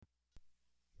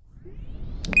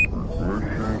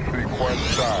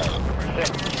5,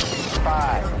 6,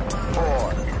 5,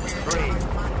 4, 3,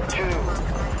 2,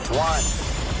 1,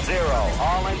 0.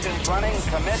 All engines running.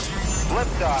 Commit.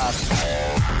 Liftoff.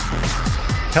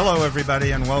 Hello,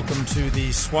 everybody, and welcome to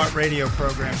the SWAT radio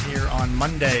program here on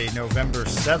Monday, November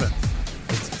 7th.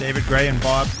 It's David Gray and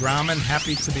Bob Grauman.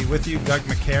 Happy to be with you. Doug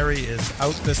McCary is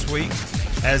out this week,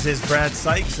 as is Brad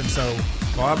Sykes, and so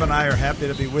Bob and I are happy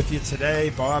to be with you today.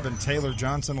 Bob and Taylor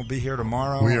Johnson will be here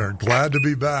tomorrow. We are glad to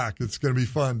be back. It's going to be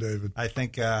fun, David. I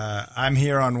think I'm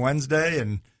here on Wednesday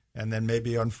and then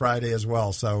maybe on Friday as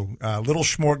well. So a little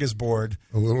smorgasbord.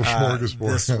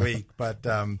 This week. But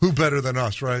who better than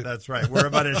us, right? That's right. We're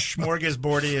about as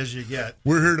smorgasbordy as you get.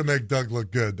 We're here to make Doug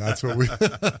look good. That's what we...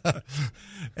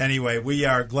 Anyway, we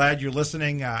are glad you're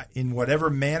listening in whatever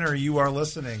manner you are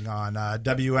listening on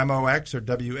WMOX or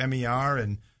WMER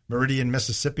in Meridian,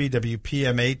 Mississippi,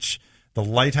 WPMH, The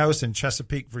Lighthouse in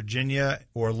Chesapeake, Virginia,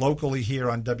 or locally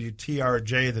here on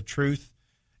WTRJ, The Truth,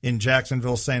 in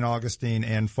Jacksonville, St. Augustine,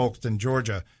 and Folkston,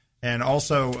 Georgia. And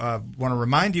also want to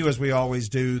remind you, as we always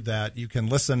do, that you can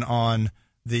listen on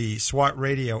the SWAT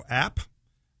Radio app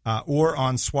or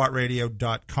on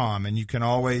SWATradio.com. And you can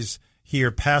always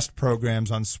hear past programs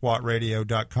on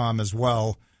SWATradio.com as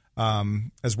well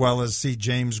as see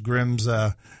James Grimm's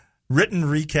written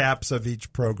recaps of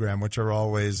each program, which are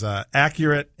always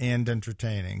accurate and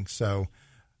entertaining. So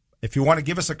if you want to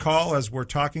give us a call as we're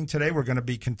talking today, we're going to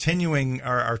be continuing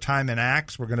our time in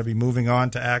Acts. We're going to be moving on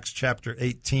to Acts chapter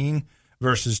 18,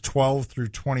 verses 12 through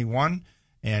 21,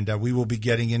 and we will be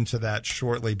getting into that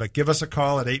shortly. But give us a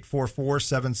call at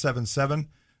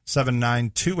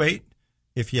 844-777-7928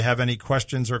 if you have any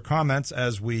questions or comments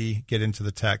as we get into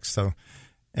the text. So,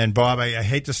 and Bob, I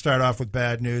hate to start off with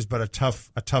bad news, but a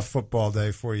tough football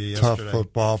day for you yesterday. Tough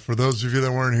football. For those of you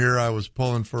that weren't here, I was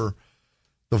pulling for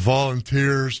the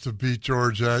Volunteers to beat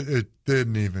Georgia. It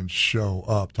didn't even show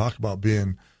up. Talk about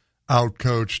being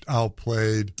outcoached,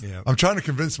 outplayed. Yep. I'm trying to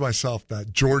convince myself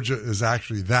that Georgia is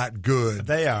actually that good.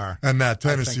 They are. And that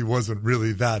Tennessee wasn't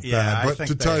really that bad. But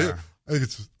to tell you, I think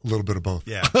it's a little bit of both.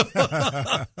 Yeah.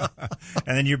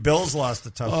 And then your Bills lost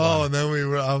a tough one. Oh, and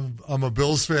then I'm a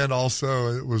Bills fan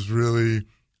also. It was really,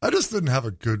 I just didn't have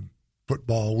a good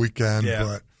football weekend. Yeah.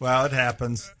 But well, it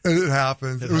happens. It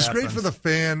happens. It was great for the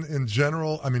fan in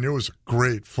general. I mean, it was a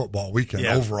great football weekend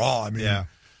overall. I mean,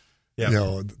 you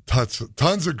know,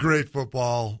 tons of great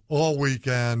football all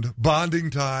weekend. Bonding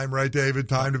time, right, David?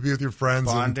 Time to be with your friends.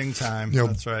 Bonding time. You know,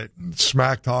 that's right.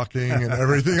 Smack talking and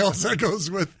everything else that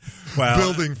goes with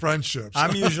building friendships.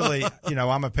 I'm usually,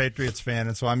 I'm a Patriots fan,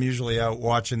 and so I'm usually out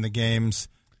watching the games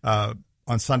on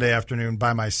Sunday afternoon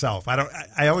by myself.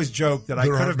 I always joke that I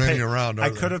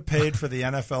could have paid for the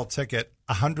NFL ticket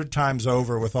 100 times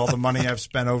over with all the money I've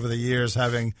spent over the years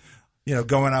having,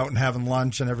 going out and having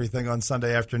lunch and everything on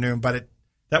Sunday afternoon. But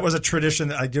that was a tradition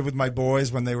that I did with my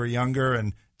boys when they were younger.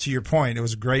 And to your point, it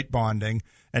was great bonding.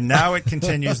 And now it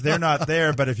continues. They're not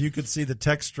there, but if you could see the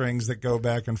text strings that go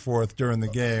back and forth during the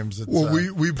games, it's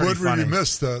we would really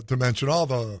miss to mention all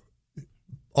the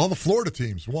Florida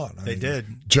teams won. They did.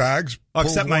 Jags,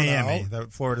 except Miami.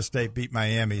 Florida State beat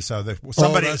Miami, so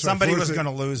somebody was going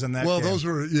to lose in that game. Well, those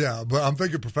were but I'm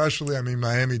thinking professionally. I mean,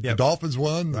 Miami, the Dolphins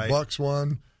won, the Bucks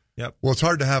won. Yep. Well, it's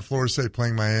hard to have Florida State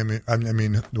playing Miami.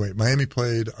 Miami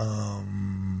played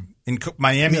in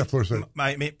Miami. Yeah, Florida State.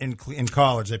 In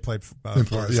college they played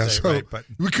Florida State. So right? But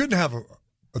we couldn't have a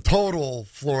total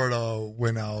Florida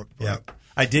win out. Yeah,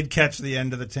 I did catch the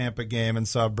end of the Tampa game and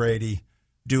saw Brady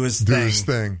do his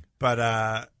thing.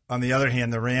 But on the other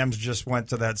hand, the Rams just went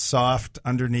to that soft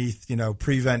underneath,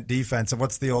 prevent defense. And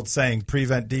what's the old saying?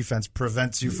 Prevent defense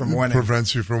prevents you from winning.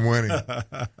 Prevents you from winning.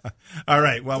 All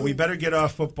right. Well, we better get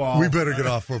off football.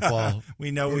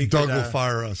 We know Doug will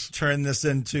fire us. Turn this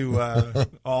into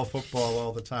all football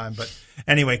all the time. But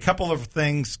anyway, a couple of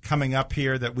things coming up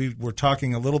here that we were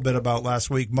talking a little bit about last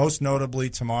week, most notably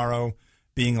tomorrow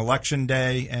being Election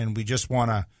Day. And we just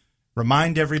want to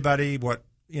remind everybody what,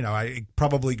 it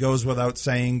probably goes without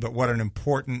saying, but what an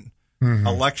important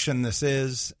election this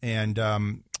is, and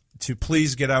to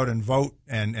please get out and vote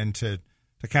and to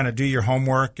kind of do your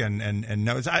homework and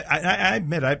know. I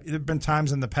admit, there have been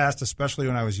times in the past, especially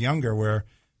when I was younger, where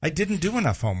I didn't do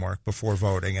enough homework before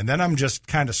voting, and then I'm just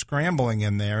kind of scrambling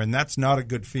in there, and that's not a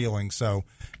good feeling. So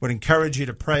would encourage you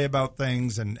to pray about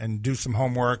things and do some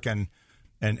homework and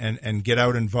get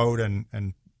out and vote,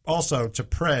 and also to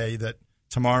pray that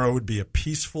tomorrow would be a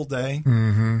peaceful day,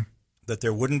 that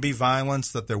there wouldn't be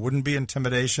violence, that there wouldn't be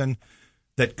intimidation,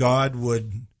 that God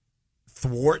would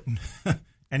thwart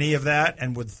any of that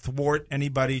and would thwart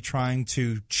anybody trying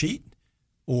to cheat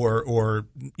or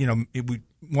we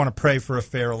want to pray for a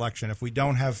fair election. If we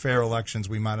don't have fair elections,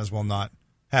 we might as well not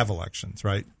have elections,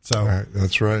 right? So right,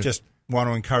 that's right. Just want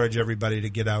to encourage everybody to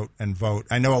get out and vote.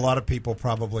 I know a lot of people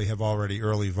probably have already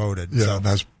early voted. Yeah,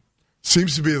 that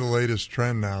seems to be the latest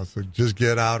trend now. So just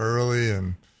get out early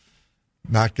and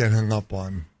not get hung up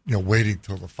on waiting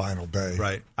till the final day.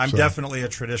 Right. I'm definitely a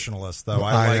traditionalist, though. Well,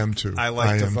 I am too. I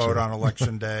like to vote on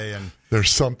election day, and there's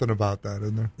something about that,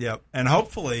 isn't there? Yep. And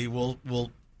hopefully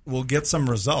we'll get some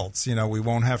results. We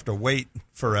won't have to wait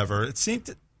forever. It seemed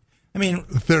to. I mean,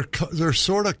 they're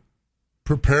sort of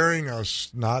preparing us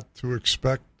not to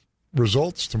expect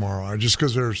results tomorrow, just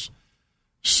because there's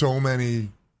so many,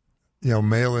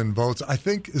 mail-in votes. I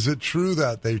think, is it true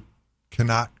that they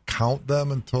cannot count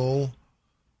them until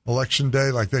Election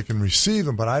Day? Like, they can receive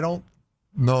them, but I don't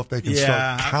know if they can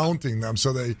start counting them.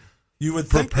 So you would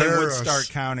think they would start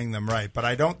counting them, right? But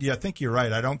I don't. Yeah, I think you're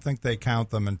right. I don't think they count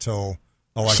them until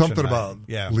election something night.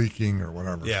 About leaking or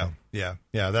whatever. Yeah, so.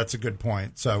 yeah. That's a good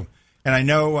point. So. And I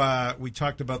know we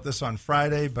talked about this on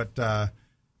Friday, but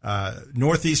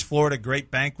Northeast Florida Great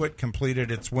Banquet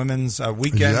completed its women's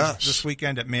weekend this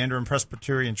weekend at Mandarin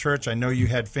Presbyterian Church. I know you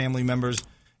had family members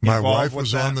involved. My wife with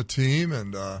was that. on the team,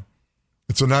 and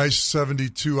it's a nice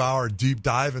 72-hour deep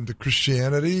dive into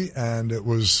Christianity, and it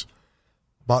was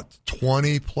about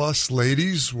 20-plus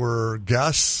ladies were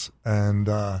guests, and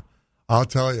I'll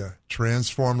tell you,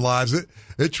 transformed lives.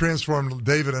 It transformed.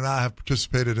 David and I have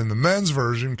participated in the men's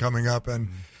version coming up, and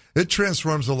it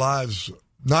transforms the lives,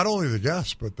 not only the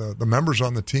guests, but the members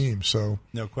on the team. So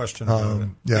no question about it.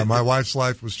 Yeah, my wife's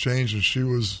life was changed as she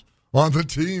was on the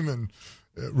team, and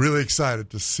really excited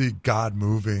to see God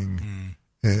moving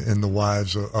in the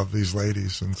lives of these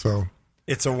ladies. And so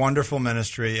it's a wonderful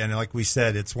ministry, and like we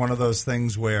said, it's one of those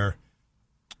things where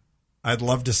I'd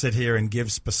love to sit here and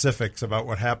give specifics about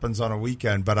what happens on a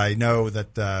weekend, but I know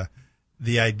that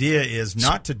the idea is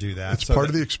not to do that. It's part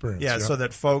of the experience. Yeah, so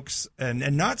that folks,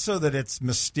 and not so that it's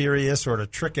mysterious or to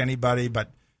trick anybody,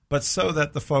 but so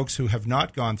that the folks who have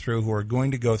not gone through, who are going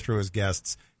to go through as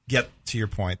guests, get, to your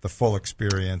point, the full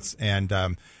experience.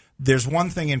 And there's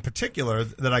one thing in particular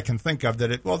that I can think of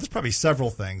there's probably several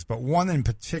things, but one in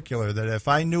particular that if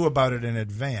I knew about it in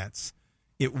advance,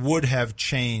 it would have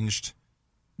changed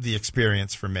the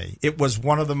experience for me. It was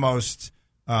one of the most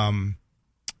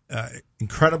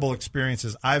incredible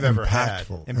experiences I've ever had.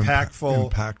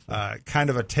 Impactful. Kind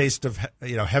of a taste of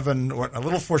heaven, a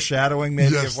little foreshadowing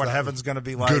maybe of what heaven's going to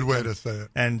be like. Good way to say it.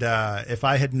 And if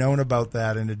I had known about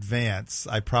that in advance,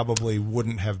 I probably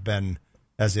wouldn't have been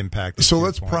as impacted. So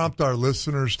let's prompt our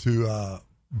listeners to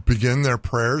begin their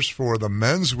prayers for the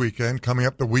men's weekend coming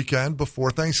up the weekend before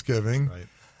Thanksgiving. Right.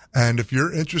 And if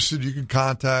you're interested, you can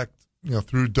contact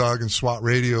through Doug and SWAT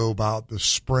Radio about the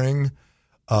spring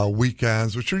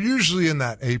weekends, which are usually in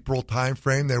that April time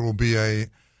frame. There will be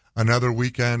another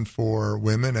weekend for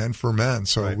women and for men.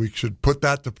 So we should put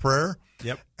that to prayer.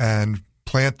 Yep. And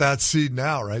plant that seed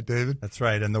now, right, David? That's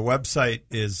right. And the website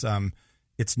is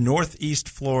it's Northeast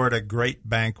Florida Great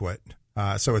Banquet.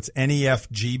 So it's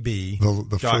NEFGB.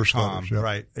 The first letters,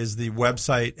 right, is the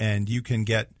website, and you can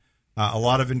get a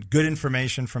lot of good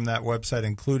information from that website,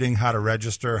 including how to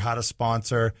register, how to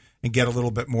sponsor, and get a little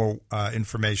bit more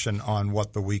information on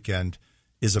what the weekend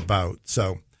is about.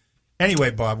 So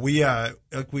anyway, Bob,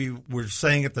 like we were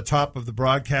saying at the top of the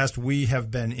broadcast, we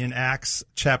have been in Acts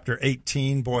chapter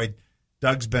 18. Boy,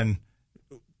 Doug's been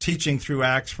teaching through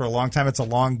Acts for a long time. It's a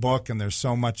long book, and there's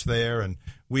so much there. And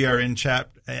we are in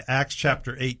Acts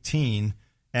chapter 18.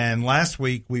 And last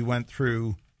week we went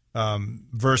through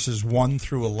verses 1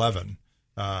 through 11.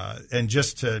 And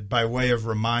just by way of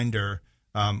reminder,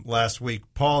 last week,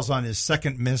 Paul's on his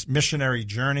second missionary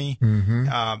journey.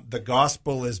 Mm-hmm. The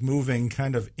gospel is moving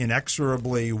kind of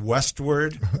inexorably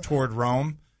westward toward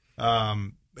Rome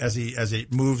as he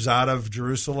moves out of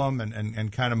Jerusalem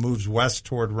and kind of moves west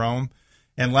toward Rome.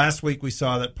 And last week we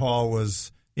saw that Paul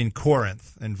was in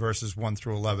Corinth in verses 1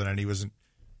 through 11, and he was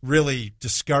really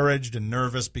discouraged and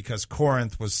nervous because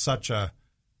Corinth was such an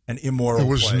immoral place.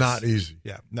 It was not easy.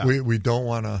 Yeah, no. We don't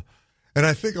want to. And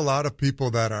I think a lot of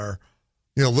people that are,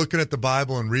 looking at the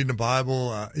Bible and reading the Bible,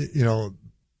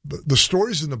 the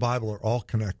stories in the Bible are all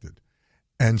connected.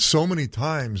 And so many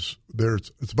times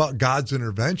it's about God's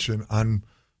intervention on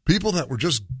people that were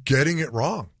just getting it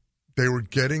wrong. They were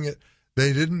getting it.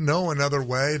 They didn't know another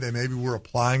way. They maybe were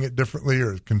applying it differently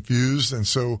or confused. And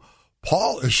so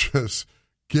Paul is just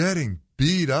getting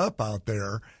beat up out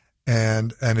there.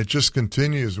 And it just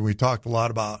continues. We talked a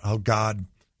lot about how God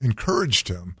encouraged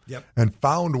him and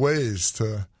found ways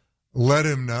to let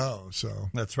him know. So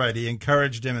that's right. He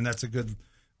encouraged him, and that's a good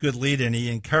lead-in. He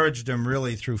encouraged him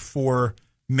really through four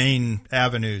main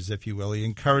avenues, if you will. He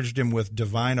encouraged him with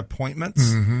divine appointments.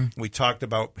 Mm-hmm. We talked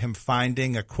about him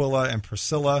finding Aquila and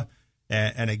Priscilla,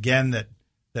 and again that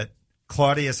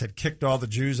Claudius had kicked all the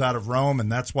Jews out of Rome, and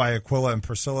that's why Aquila and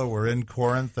Priscilla were in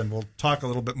Corinth. And we'll talk a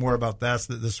little bit more about that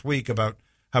this week, about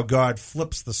how God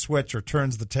flips the switch or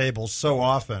turns the tables so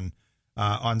often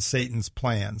on Satan's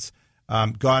plans.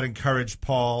 God encouraged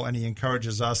Paul, and he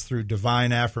encourages us through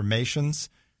divine affirmations.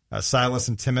 Silas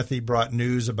and Timothy brought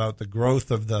news about the growth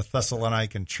of the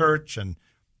Thessalonican church and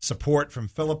support from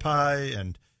Philippi,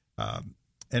 and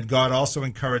God also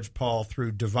encouraged Paul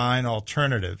through divine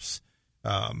alternatives.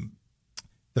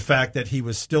 The fact that he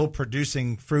was still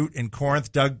producing fruit in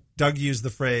Corinth. Doug used the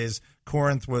phrase,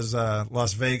 Corinth was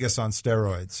Las Vegas on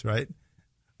steroids, right?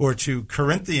 Or to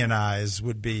Corinthianize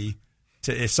would be,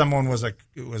 if someone was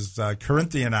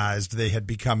Corinthianized, they had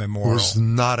become immoral. It was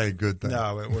not a good thing.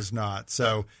 No, it was not.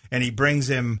 So, and he brings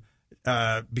him,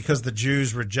 because the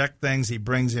Jews reject things, he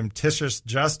brings him Titius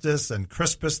Justus and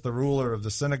Crispus, the ruler of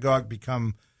the synagogue,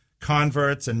 become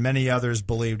converts, and many others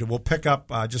believed. We'll pick up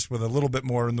just with a little bit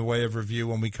more in the way of review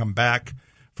when we come back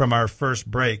from our first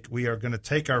break. We are going to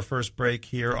take our first break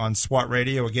here on SWAT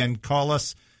Radio. Again, call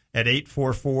us at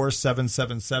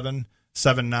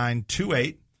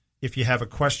 844-777-7928 if you have a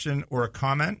question or a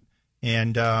comment,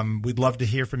 and we'd love to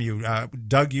hear from you.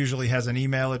 Doug usually has an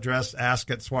email address,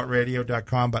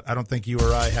 ask@swatradio.com, but I don't think you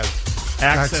or I have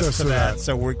access to that.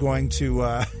 So we're going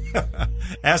to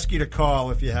ask you to call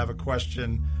if you have a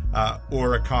question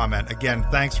or a comment. Again,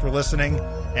 thanks for listening,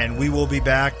 and we will be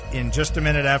back in just a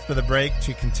minute after the break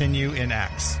to continue in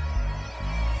Acts.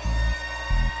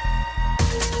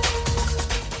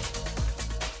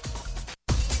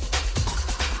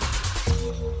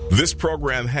 This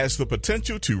program has the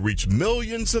potential to reach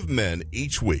millions of men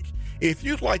each week. If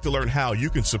you'd like to learn how you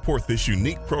can support this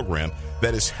unique program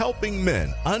that is helping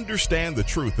men understand the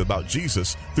truth about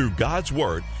Jesus through God's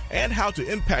Word and how to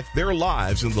impact their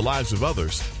lives and the lives of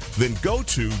others, then go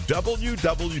to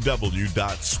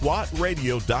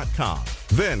www.swatradio.com.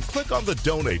 Then click on the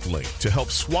donate link to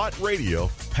help SWAT Radio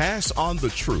pass on the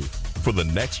truth for the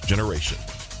next generation.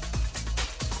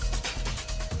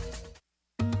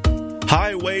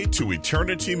 Highway to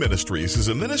Eternity Ministries is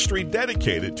a ministry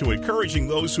dedicated to encouraging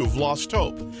those who have lost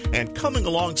hope and coming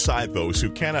alongside those who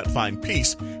cannot find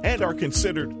peace and are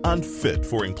considered unfit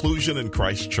for inclusion in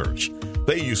Christ's church.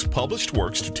 They use published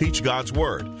works to teach God's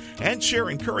Word and share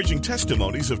encouraging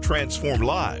testimonies of transformed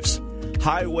lives.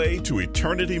 Highway to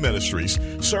Eternity Ministries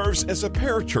serves as a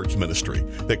parachurch ministry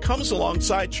that comes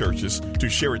alongside churches to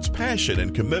share its passion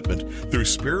and commitment through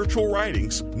spiritual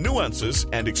writings, nuances,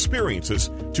 and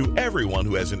experiences to everyone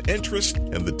who has an interest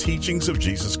in the teachings of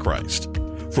Jesus Christ.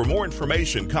 For more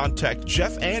information, contact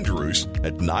Jeff Andrews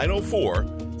at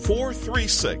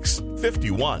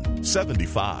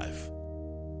 904-436-5175.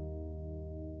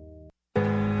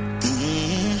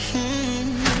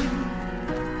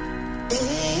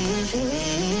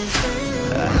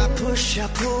 I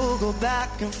pull, go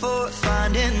back and forth,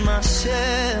 finding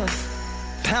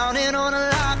myself pounding on a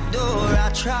locked door. I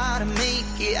try to make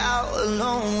it out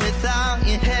alone without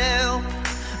your help,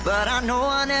 but I know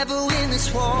I'll never win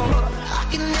this war. I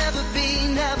can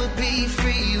never be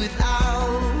free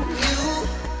without you.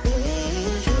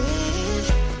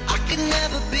 I can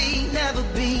never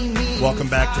be me. Welcome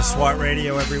back to SWAT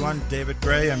Radio, everyone. David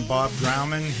Gray and Bob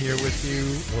Grauman here with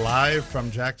you live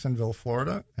from Jacksonville,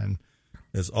 Florida, and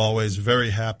as always, very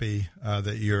happy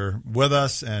that you're with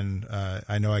us, and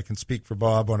I know I can speak for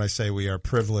Bob when I say we are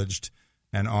privileged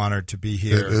and honored to be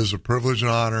here. It is a privilege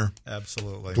and honor.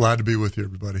 Absolutely. Glad to be with you,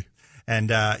 everybody.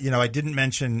 And, I didn't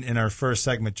mention in our first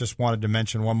segment, just wanted to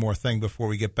mention one more thing before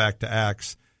we get back to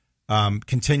Acts.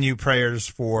 Continue prayers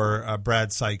for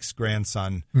Brad Sykes'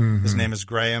 grandson. Mm-hmm. His name is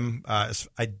Graham.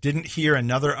 I didn't hear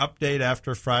another update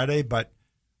after Friday, but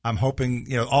I'm hoping,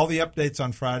 all the updates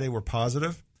on Friday were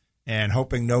positive. And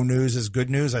hoping no news is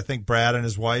good news. I think Brad and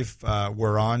his wife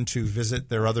were on to visit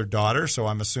their other daughter, so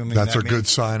I'm assuming that's a good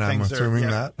sign. I'm assuming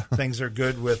that things are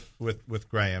good with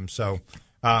Graham. So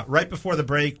right before the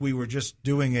break, we were just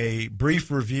doing a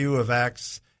brief review of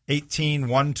Acts 18,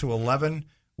 1-11,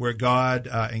 where God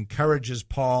encourages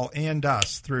Paul and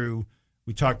us through.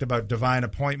 We talked about divine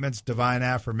appointments, divine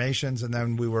affirmations, and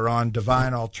then we were on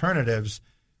divine alternatives.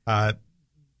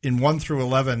 In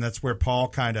 1-11, that's where Paul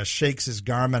kind of shakes his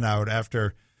garment out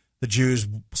after the Jews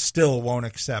still won't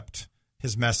accept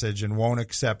his message and won't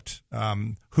accept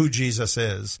who Jesus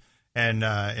is. And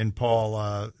in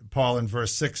Paul in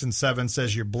verse 6 and 7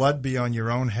 says, "Your blood be on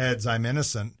your own heads. I'm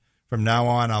innocent. From now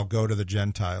on, I'll go to the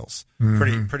Gentiles."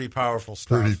 Mm-hmm. Pretty powerful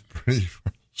stuff. Pretty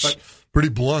pretty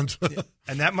blunt.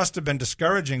 And that must have been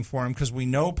discouraging for him because we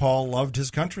know Paul loved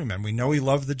his countrymen. We know he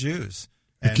loved the Jews.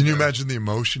 And can you imagine the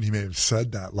emotion he may have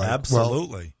said that? Like,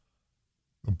 absolutely. Well,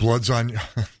 the blood's on you.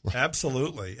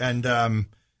 Absolutely. And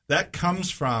that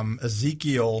comes from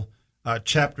Ezekiel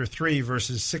chapter 3,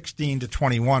 verses 16 to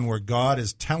 21, where God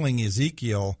is telling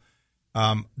Ezekiel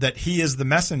that he is the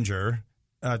messenger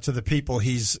to the people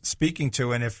he's speaking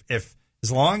to. And if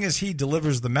as long as he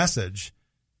delivers the message,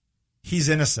 he's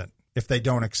innocent if they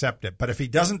don't accept it. But if he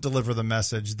doesn't deliver the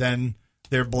message, then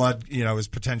their blood, is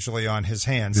potentially on his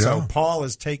hands. Yeah. So Paul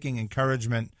is taking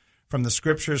encouragement from the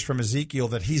scriptures from Ezekiel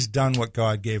that he's done what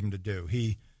God gave him to do.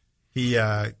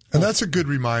 And that's a good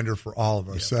reminder for all of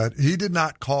us that he did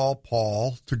not call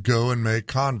Paul to go and make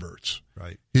converts.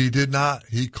 Right. He did not.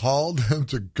 He called him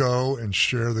to go and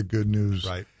share the good news.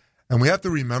 Right. And we have to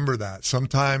remember that.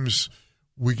 Sometimes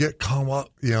we get caught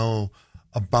up,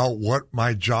 about what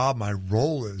my job, my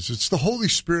role is. It's the Holy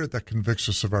Spirit that convicts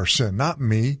us of our sin, not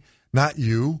me, not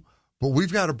you. But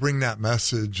we've got to bring that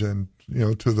message and,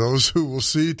 to those who will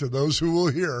see, to those who will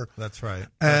hear. That's right.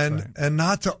 And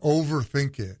not to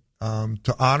overthink it,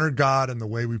 to honor God in the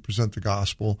way we present the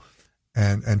gospel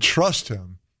and trust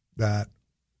him that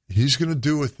he's going to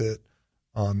do with it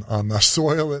on the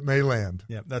soil it may land.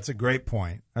 Yeah, that's a great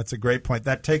point.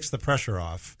 That takes the pressure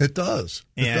off. It does.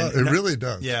 It really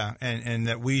does. Yeah, and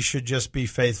that we should just be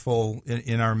faithful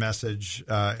in our message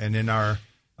and in our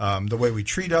the way we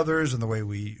treat others and the way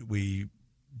we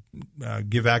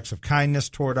give acts of kindness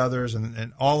toward others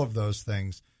and all of those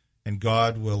things. And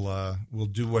God will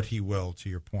do what he will, to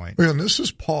your point. And this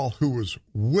is Paul, who was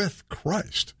with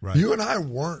Christ. Right. You and I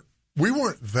weren't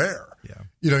there. Yeah.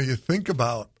 You think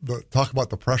about talk about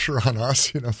the pressure on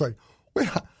us. It's like, wait,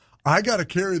 I got to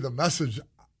carry the message.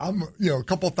 I'm, a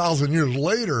couple thousand years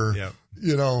later. Yeah.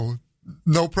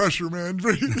 No pressure, man.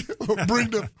 Bring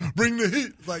the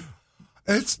heat. Like,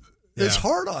 it's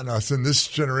hard on us in this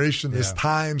generation, this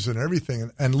times and everything.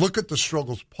 And look at the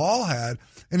struggles Paul had,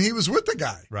 and he was with the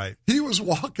guy. Right. He was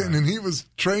walking, and he was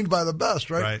trained by the best.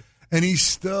 Right. And he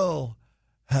still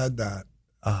had that.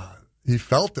 He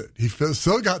felt it. He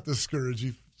still got discouraged.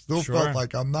 He still felt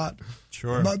like I'm not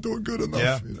doing good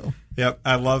enough. Yeah. Yep.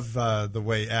 I love the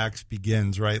way Acts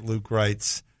begins, right? Luke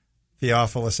writes,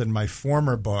 Theophilus, in my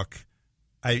former book,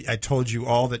 I told you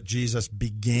all that Jesus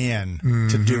began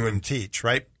to do and teach,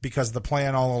 right? Because the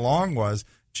plan all along was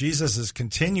Jesus is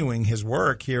continuing his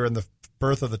work here in the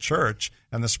birth of the church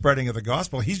and the spreading of the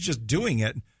gospel. He's just doing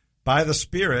it by the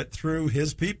Spirit through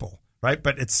his people, right?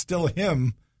 But it's still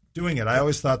him doing it. I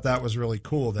always thought that was really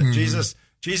cool, that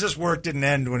Jesus' work didn't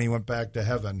end when he went back to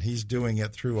heaven. He's doing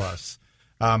it through us.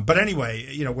 But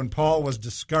anyway, when Paul was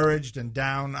discouraged and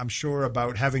down, I'm sure,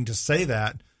 about having to say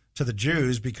that to the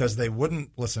Jews because they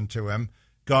wouldn't listen to him,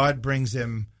 God brings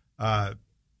him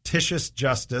Titius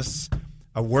Justus,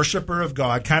 a worshiper of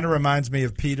God. Kind of reminds me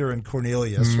of Peter and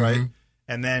Cornelius, right?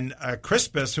 And then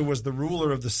Crispus, who was the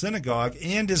ruler of the synagogue,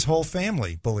 and his whole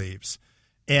family believes.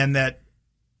 And that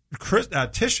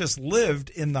Titius lived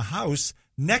in the house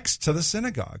next to the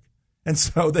synagogue. And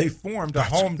so they formed a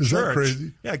home church. Is that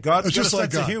crazy? Yeah, God's got a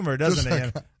sense of humor, doesn't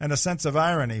he? And a sense of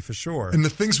irony, for sure. And the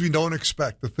things we don't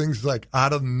expect, the things like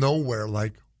out of nowhere,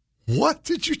 like, what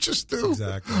did you just do?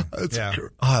 Exactly.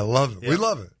 I love it. Yep. We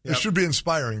love it. Yep. It should be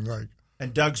inspiring.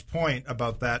 And Doug's point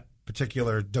about that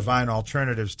particular Divine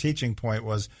Alternatives teaching point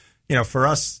was, for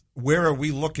us, where are we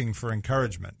looking for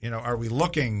encouragement? Are we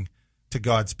looking to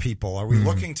God's people? Are we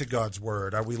looking to God's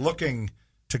word? Are we looking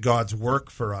to God's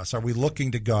work for us? Are we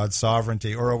looking to God's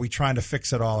sovereignty, or are we trying to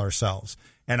fix it all ourselves?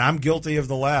 And I'm guilty of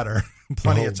the latter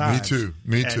plenty of times.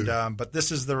 Me too. But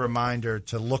this is the reminder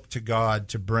to look to God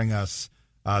to bring us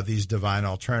these divine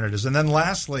alternatives. And then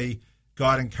lastly,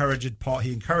 God encouraged Paul.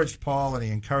 He encouraged Paul, and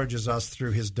he encourages us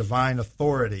through his divine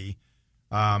authority.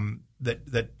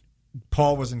 That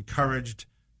Paul was encouraged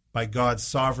by God's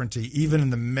sovereignty, even in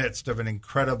the midst of an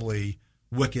incredibly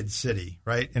wicked city.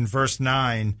 Right in verse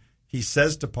 9. He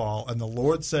says to Paul, and the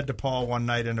Lord said to Paul one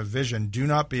night in a vision, do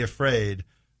not be afraid,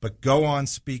 but go on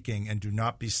speaking and do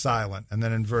not be silent. And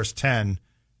then in verse 10,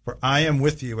 for I am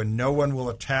with you, and no one will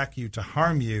attack you to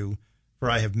harm you,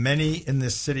 for I have many in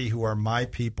this city who are my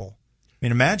people. I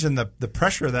mean, imagine the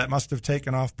pressure that must have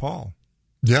taken off Paul.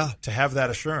 Yeah. To have that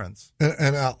assurance.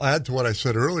 And I'll add to what I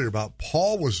said earlier about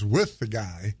Paul was with the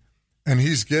guy, and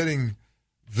he's getting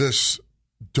this,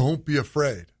 don't be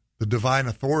afraid, the divine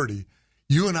authority.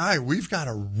 You and I, we've got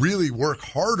to really work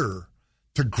harder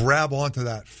to grab onto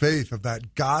that faith of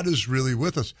that God is really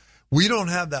with us. We don't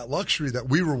have that luxury that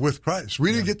we were with Christ.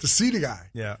 We didn't get to see the guy.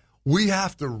 Yeah. We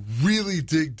have to really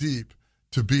dig deep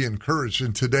to be encouraged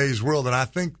in today's world. And I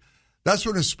think that's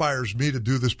what inspires me to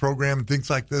do this program and things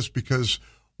like this, because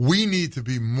we need to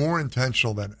be more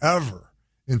intentional than ever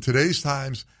in today's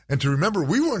times, and to remember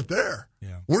we weren't there.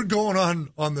 Yeah. We're going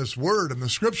on this word and the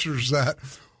scriptures that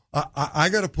I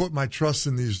got to put my trust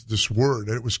in this word.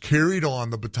 And it was carried on.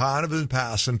 The baton has been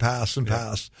passed and passed and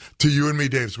passed to you and me,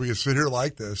 Dave. So we can sit here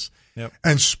like this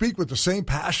and speak with the same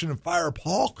passion and fire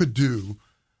Paul could do.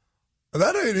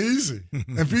 That ain't easy.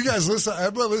 And if you guys listen,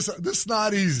 everybody listen, this is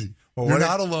not easy. Well, you're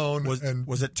not alone.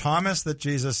 Was it Thomas that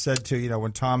Jesus said to,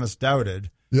 when Thomas doubted?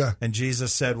 Yeah. And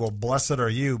Jesus said, well, blessed are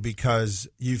you because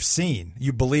you've seen.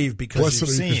 You believe because you've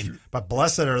seen. But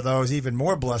blessed are those, even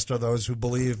more blessed are those who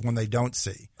believe when they don't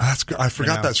see. That's good. I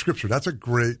forgot that scripture. That's a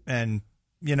great. And,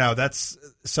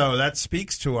 that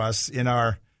speaks to us in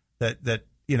our, that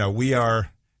we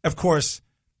are, of course,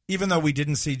 even though we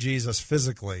didn't see Jesus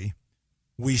physically,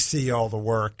 we see all the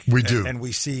work. We do. And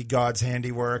we see God's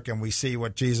handiwork, and we see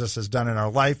what Jesus has done in our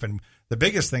life. And the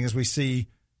biggest thing is we see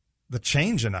the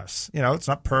change in us. It's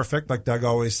not perfect, like Doug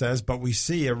always says, but we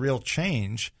see a real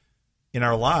change in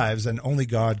our lives, and only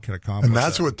God can accomplish And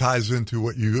that's that. what ties into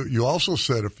what you also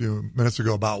said a few minutes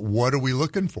ago about what are we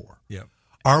looking for? Yeah.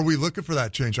 Are we looking for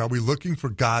that change? Are we looking for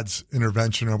God's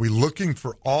intervention? Are we looking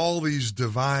for all these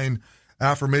divine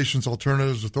affirmations,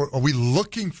 alternatives, authority? Are we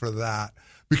looking for that?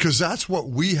 Because that's what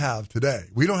we have today.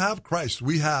 We don't have Christ.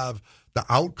 We have the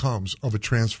outcomes of a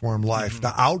transformed life,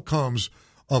 the outcomes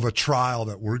of a trial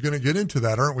that we're going to get into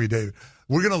that, aren't we, David?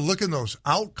 We're going to look at those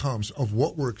outcomes of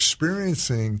what we're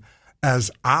experiencing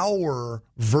as our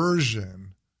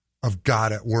version of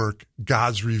God at work,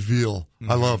 God's reveal.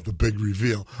 I love the big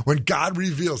reveal. When God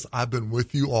reveals, I've been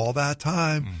with you all that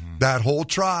time, that whole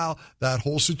trial, that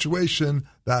whole situation,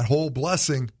 that whole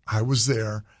blessing, I was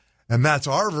there. And that's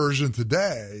our version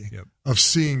today of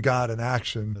seeing God in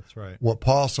action. That's right. What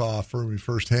Paul saw for me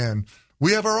firsthand.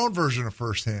 We have our own version of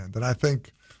firsthand, and I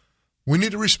think we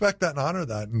need to respect that and honor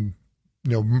that. And,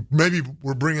 maybe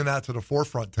we're bringing that to the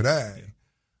forefront today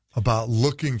about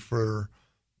looking for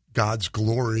God's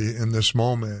glory in this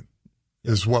moment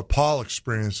is what Paul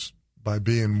experienced by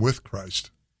being with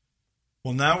Christ.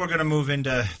 Well, now we're going to move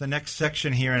into the next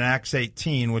section here in Acts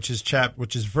 18, which is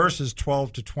verses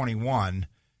 12 to 21.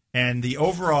 And the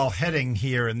overall heading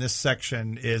here in this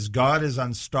section is God is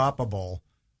unstoppable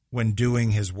when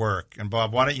doing his work. And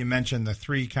Bob, why don't you mention the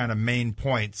three kind of main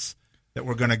points that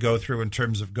we're going to go through in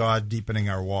terms of God deepening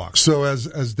our walk? So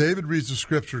as David reads the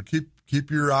scripture,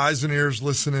 keep your eyes and ears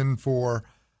listening for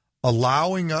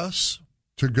allowing us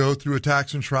to go through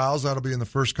attacks and trials. That'll be in the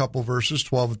first couple verses,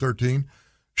 12 and 13,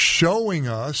 showing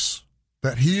us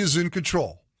that he is in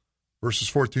control, verses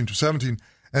 14 to 17.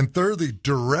 And thirdly,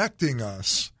 directing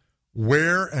us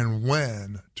where and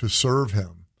when to serve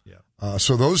him.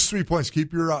 So those 3 points,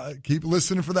 keep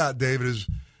listening for that, David, is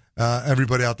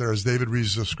everybody out there, as David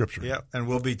reads the scripture. Yeah, and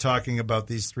we'll be talking about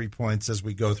these 3 points as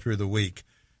we go through the week.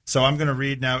 So I'm going to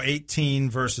read now 18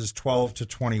 verses 12 to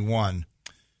 21.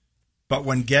 But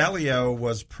when Gallio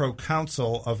was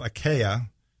proconsul of Achaia,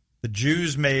 the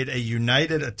Jews made a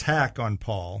united attack on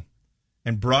Paul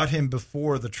and brought him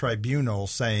before the tribunal,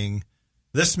 saying,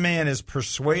 "This man is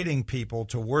persuading people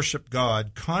to worship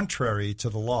God contrary to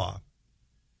the law."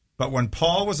 But when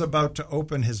Paul was about to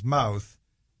open his mouth,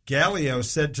 Gallio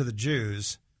said to the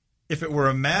Jews, "If it were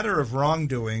a matter of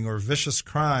wrongdoing or vicious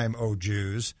crime, O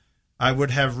Jews, I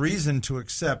would have reason to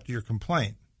accept your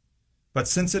complaint. But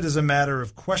since it is a matter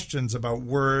of questions about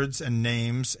words and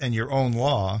names and your own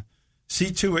law,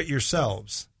 see to it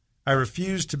yourselves. I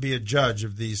refuse to be a judge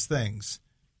of these things."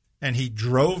 And he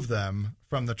drove them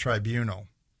from the tribunal.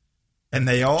 And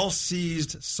they all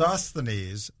seized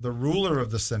Sosthenes, the ruler of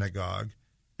the synagogue,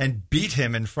 and beat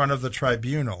him in front of the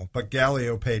tribunal, but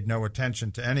Gallio paid no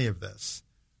attention to any of this.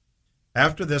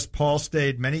 After this, Paul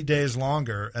stayed many days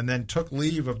longer, and then took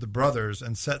leave of the brothers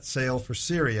and set sail for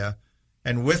Syria,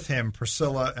 and with him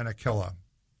Priscilla and Aquila.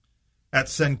 At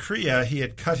Cenchrea he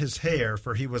had cut his hair,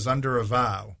 for he was under a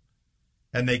vow.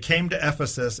 And they came to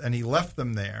Ephesus, and he left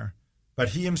them there, but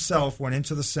he himself went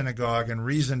into the synagogue and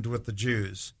reasoned with the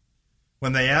Jews.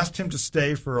 When they asked him to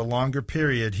stay for a longer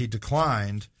period, he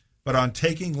declined, but on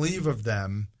taking leave of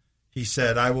them, he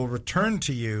said, "I will return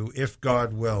to you if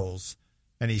God wills."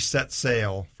 And he set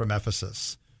sail from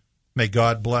Ephesus. May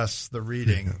God bless the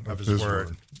reading of his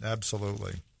word.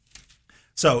 Absolutely.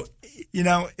 So,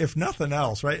 if nothing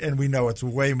else, right, and we know it's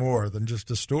way more than just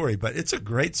a story, but it's a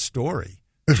great story.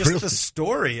 Just the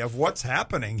story of what's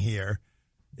happening here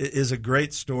is a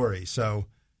great story. So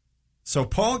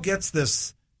Paul gets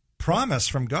this promise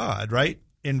from God, right,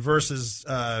 in verses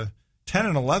 10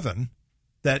 and 11,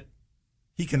 that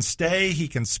he can stay, he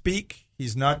can speak,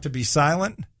 he's not to be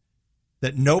silent.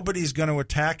 that nobody's going to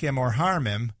attack him or harm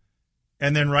him.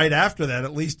 And then right after that,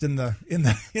 at least in the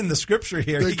scripture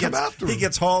here, he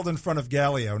gets hauled in front of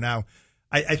Gallio. Now,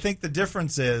 I think the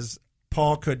difference is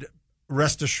Paul could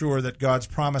rest assured that God's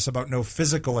promise about no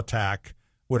physical attack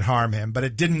would harm him, but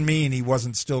it didn't mean he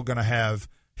wasn't still going to have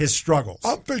his struggles.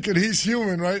 I'm thinking he's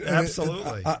human, right?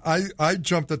 Absolutely. I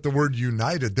jumped at the word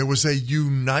united. There was a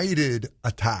united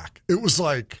attack. It was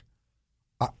like,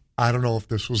 I don't know if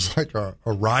this was like a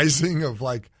rising of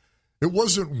like, it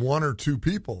wasn't one or two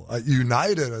people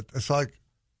united. It's like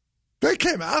they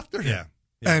came after him.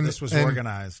 Yeah, and this was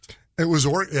organized. It was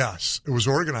it was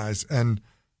organized. And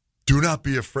do not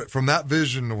be afraid. From that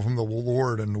vision from the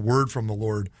Lord and the word from the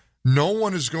Lord, no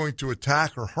one is going to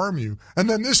attack or harm you. And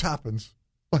then this happens.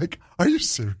 Like, are you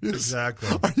serious? Exactly.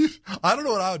 I don't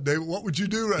know what I would do. What would you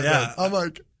do right now? I'm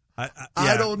like, I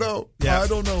don't know. Yeah. I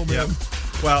don't know, man. Yeah.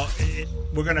 Well,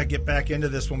 we're going to get back into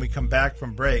this when we come back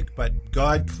from break, but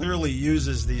God clearly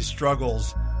uses these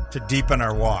struggles to deepen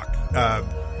our walk.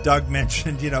 Doug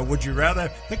mentioned, would you rather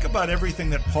think about everything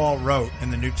that Paul wrote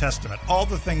in the New Testament, all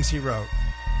the things he wrote.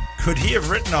 Could he have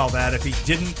written all that if he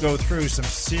didn't go through some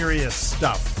serious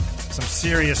stuff, some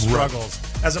serious struggles,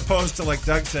 as opposed to, like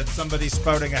Doug said, somebody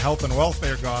spouting a health and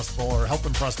welfare gospel or health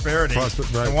and prosperity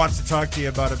and wants to talk to you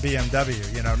about a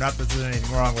BMW? Not that there's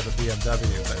anything wrong with a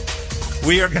BMW, but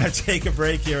we are going to take a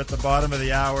break here at the bottom of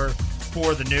the hour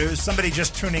for the news. Somebody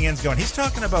just tuning in is going, he's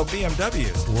talking about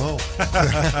BMWs. Whoa.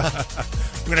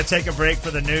 We're going to take a break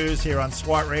for the news here on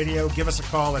SWAT Radio. Give us a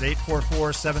call at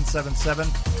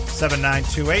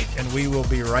 844-777-7928, and we will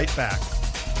be right back.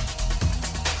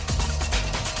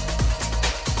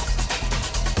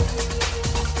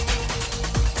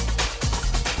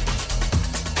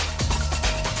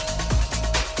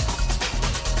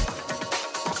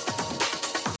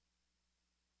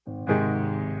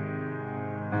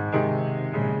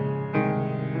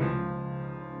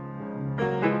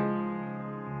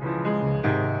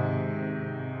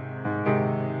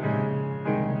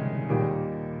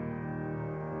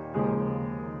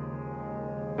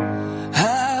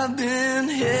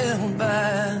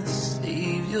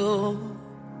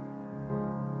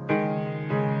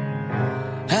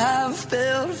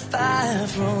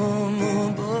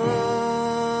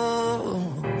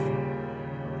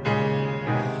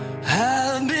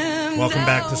 Welcome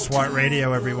back to SWAT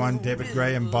Radio, everyone. David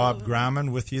Gray and Bob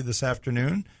Grauman with you this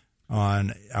afternoon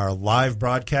on our live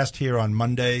broadcast here on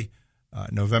Monday,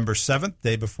 November 7th,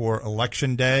 day before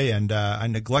Election Day. And I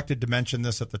neglected to mention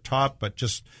this at the top, but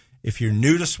just if you're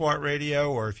new to SWAT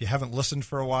Radio or if you haven't listened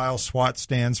for a while, SWAT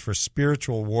stands for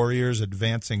Spiritual Warriors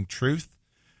Advancing Truth.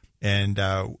 And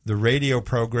the radio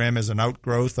program is an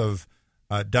outgrowth of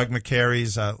Doug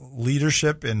McCary's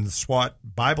leadership in SWAT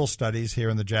Bible studies here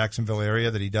in the Jacksonville area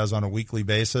that he does on a weekly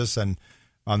basis. And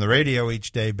on the radio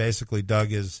each day, basically,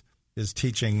 Doug is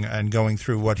teaching and going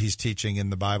through what he's teaching in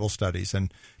the Bible studies.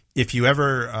 And if you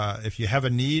ever, if you have a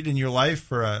need in your life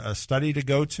for a study to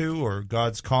go to or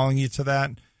God's calling you to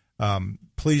that,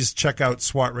 please check out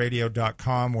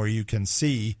SWATradio.com where you can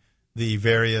see the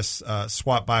various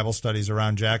SWAT Bible studies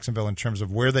around Jacksonville in terms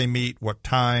of where they meet, what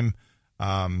time,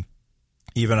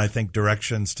 even, I think,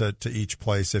 directions to each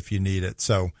place if you need it.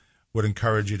 So would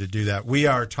encourage you to do that. We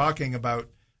are talking about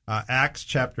Acts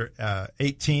chapter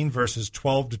 18, verses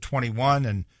 12 to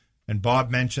 21. And Bob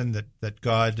mentioned that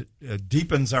God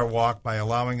deepens our walk by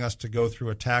allowing us to go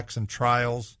through attacks and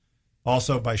trials,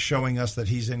 also by showing us that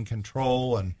he's in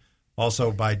control, and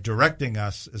also by directing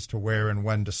us as to where and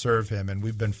when to serve him. And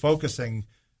we've been focusing,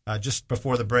 just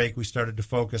before the break, we started to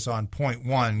focus on point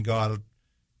one, God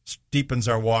deepens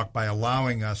our walk by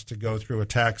allowing us to go through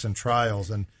attacks and trials.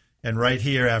 And right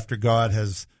here, after God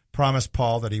has promised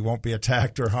Paul that he won't be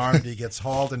attacked or harmed, he gets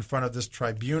hauled in front of this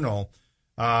tribunal.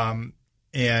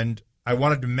 And I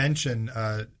wanted to mention,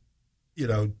 that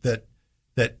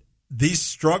these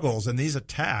struggles and these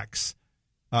attacks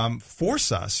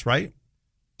force us, right,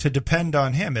 to depend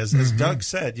on him. As Doug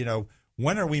said,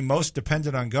 when are we most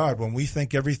dependent on God? When we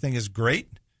think everything is great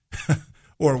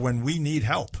or when we need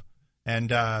help? And,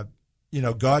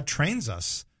 God trains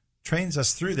us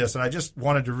through this. And I just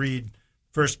wanted to read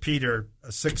 1 Peter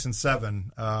 6 and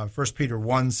 7, 1 Peter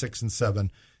 1, 6 and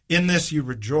 7. In this you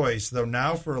rejoice, though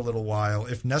now for a little while,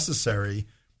 if necessary,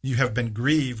 you have been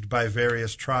grieved by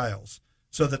various trials,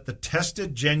 so that the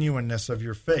tested genuineness of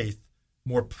your faith,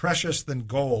 more precious than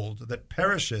gold that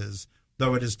perishes,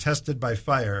 though it is tested by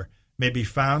fire, may be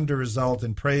found to result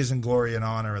in praise and glory and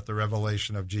honor at the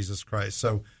revelation of Jesus Christ.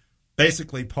 So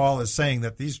basically, Paul is saying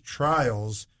that these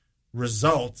trials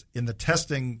result in the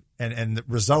testing and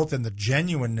result in the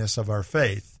genuineness of our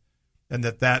faith, and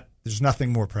that There's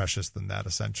nothing more precious than that,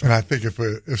 essentially. And I think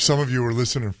if some of you were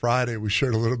listening Friday, we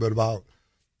shared a little bit about,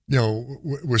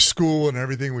 with school and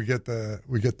everything, we get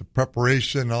the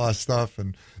preparation and all that stuff,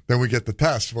 and then we get the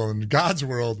test. Well, in God's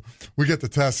world, we get the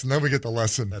test and then we get the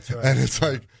lesson. That's right. And it's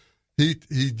like he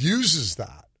uses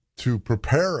that to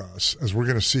prepare us, as we're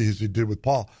going to see as he did with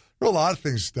Paul. There are a lot of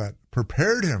things that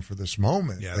prepared him for this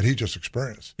moment that he just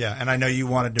experienced. Yeah, and I know you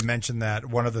wanted to mention that.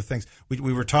 One of the things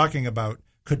we were talking about,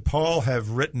 could Paul have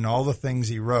written all the things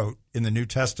he wrote in the New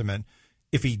Testament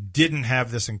if he didn't have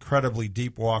this incredibly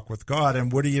deep walk with God?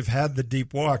 And would he have had the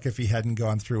deep walk if he hadn't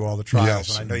gone through all the trials?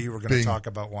 Yes, and I know you were going to talk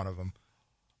about one of them.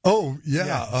 Oh,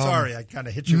 yeah. Sorry, I kind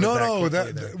of hit you with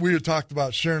that. No, we had talked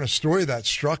about sharing a story that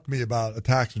struck me about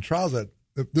attacks and trials. That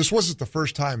this wasn't the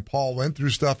first time Paul went through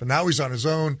stuff, and now he's on his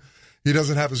own. He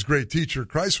doesn't have his great teacher,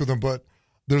 Christ, with him, but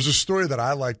there's a story that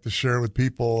I like to share with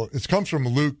people. It comes from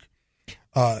Luke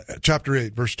chapter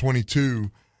 8, verse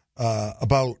 22,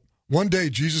 about one day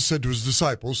Jesus said to his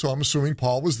disciples, so I'm assuming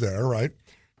Paul was there, right?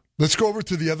 Let's go over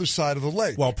to the other side of the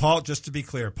lake. Well, Paul, just to be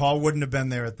clear, Paul wouldn't have been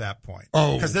there at that point.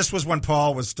 Oh. Because this was when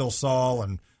Paul was still Saul,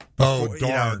 and before,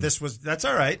 darn. That's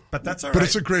all right, but that's all right. But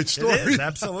it's a great story. It is,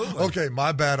 absolutely. Okay,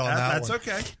 my bad on that that's one.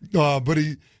 That's okay. But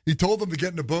he told them to get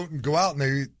in the boat and go out,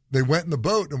 and they went in the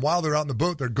boat, and while they're out in the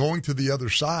boat, they're going to the other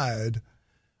side,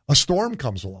 a storm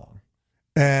comes along.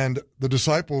 And the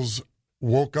disciples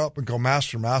woke up and go,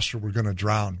 Master, we're going to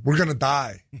drown. We're going to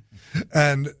die.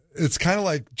 And it's kind of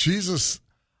like, Jesus,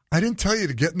 I didn't tell you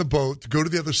to get in the boat, to go to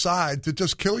the other side, to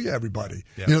just kill you, everybody.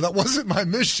 Yeah. That wasn't my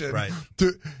mission. Right.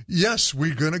 Yes,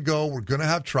 we're going to go. We're going to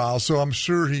have trials. So I'm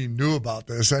sure he knew about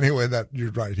this anyway. That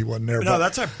you're right. He wasn't there. No,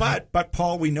 that's right. But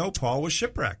Paul, we know Paul was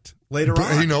shipwrecked later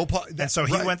on. Paul, and so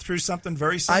he went through something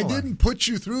very similar. I didn't put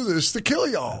you through this to kill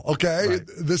y'all. Okay, right.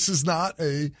 This is not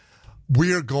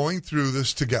we are going through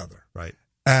this together. Right.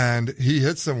 And he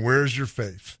hits them, where's your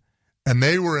faith? And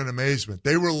they were in amazement.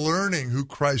 They were learning who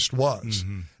Christ was.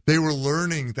 Mm-hmm. They were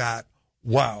learning that,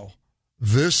 wow,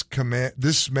 this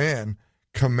man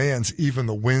commands even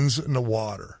the winds and the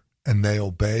water, and they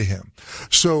obey him.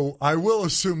 So I will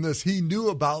assume this. He knew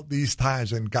about these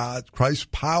times and Christ's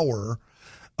power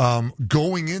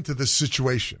going into this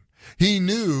situation. He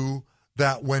knew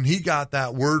that when he got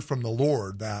that word from the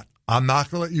Lord that I'm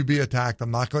not going to let you be attacked,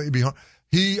 I'm not going to let you be harmed,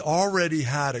 he already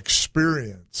had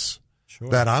experience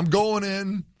that I'm going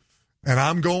in and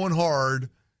I'm going hard,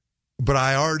 but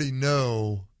I already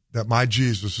know that my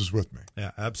Jesus is with me.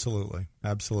 Yeah, absolutely.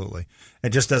 Absolutely.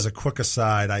 And just as a quick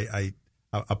aside,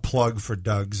 a plug for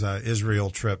Doug's Israel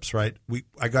trips, right?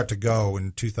 I got to go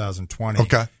in 2020.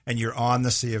 Okay. And you're on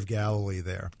the Sea of Galilee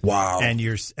there. Wow. And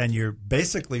you're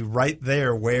basically right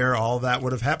there where all that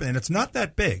would have happened. And it's not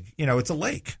that big. It's a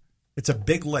lake. It's a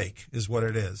big lake is what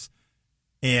it is.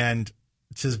 And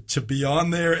to be on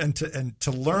there and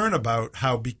to learn about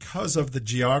how, because of the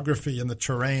geography and the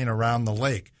terrain around the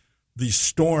lake, these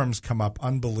storms come up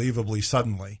unbelievably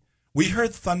suddenly. We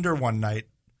heard thunder one night.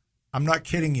 I'm not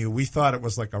kidding you. We thought it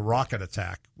was like a rocket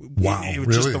attack. Wow, it was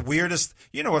really? just the weirdest.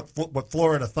 You know what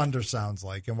Florida thunder sounds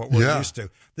like and what we're used to.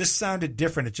 This sounded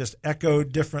different. It just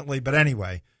echoed differently. But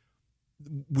anyway,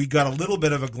 we got a little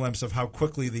bit of a glimpse of how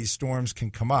quickly these storms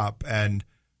can come up, and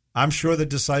I'm sure the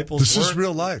disciples. This is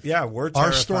real life. Yeah, we're terrified.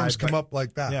 Our storms come up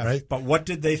like that, right? But what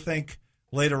did they think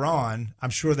later on? I'm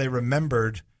sure they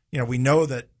remembered. We know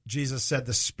that Jesus said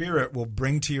the Spirit will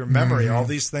bring to your memory all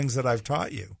these things that I've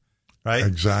taught you, right?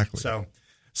 Exactly.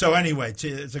 So anyway,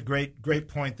 it's a great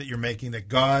point that you're making, that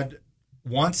God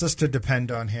wants us to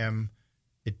depend on him.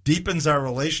 It deepens our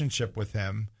relationship with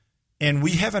him, and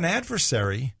we have an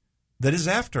adversary that is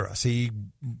after us. He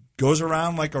goes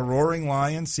around like a roaring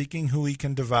lion, seeking who he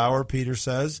can devour, Peter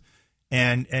says,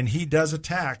 and he does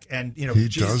attack. And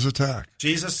does attack.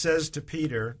 Jesus says to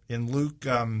Peter in Luke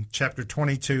chapter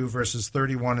 22, verses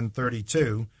 31 and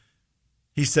 32,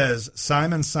 he says,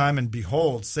 Simon, Simon,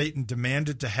 behold, Satan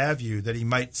demanded to have you that he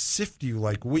might sift you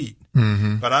like wheat.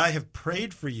 Mm-hmm. But I have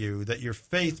prayed for you that your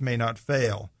faith may not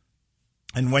fail.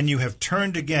 And when you have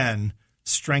turned again,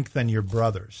 strengthen your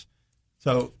brothers.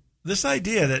 So this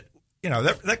idea that,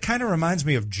 that kind of reminds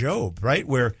me of Job, right?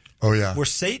 Where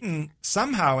Satan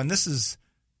somehow, and this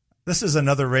is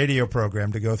another radio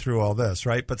program to go through all this,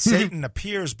 right? But Satan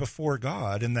appears before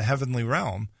God in the heavenly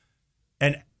realm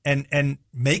and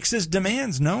makes his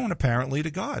demands known, apparently, to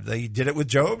God. He did it with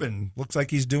Job, and looks like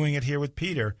he's doing it here with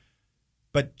Peter.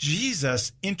 But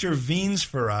Jesus intervenes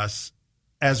for us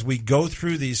as we go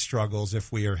through these struggles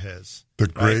if we are his. The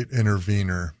great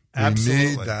intervener. Absolutely.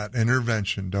 We need that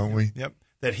intervention, don't we? Yep.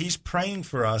 That he's praying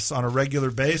for us on a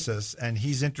regular basis, and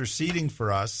he's interceding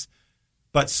for us.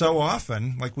 But so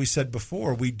often, like we said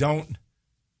before, we don't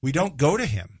we don't go to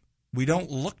him. We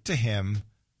don't look to him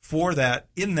for that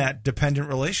in that dependent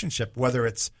relationship, whether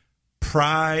it's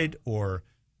pride or,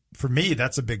 for me,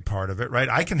 that's a big part of it, right?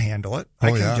 I can handle it.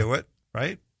 I can do it,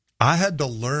 right? I had to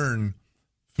learn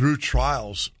through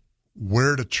trials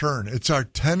where to turn. It's our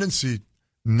tendency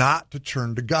not to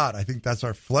turn to God. I think that's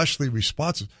our fleshly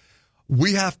responses.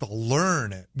 We have to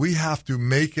learn it. We have to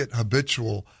make it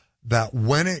habitual that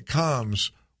when it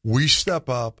comes, we step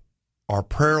up our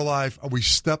prayer life. We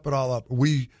step it all up.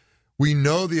 We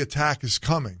know the attack is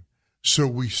coming. So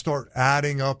we start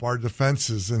adding up our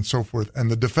defenses and so forth. And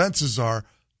the defenses are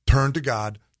turn to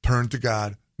God,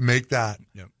 make that.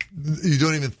 Yep. You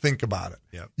don't even think about it.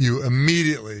 Yep. You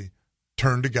immediately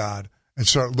turn to God and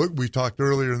start look. We talked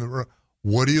earlier in the room.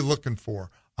 What are you looking for?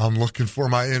 I'm looking for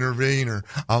my intervener.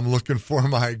 I'm looking for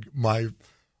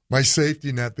my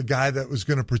safety net, the guy that was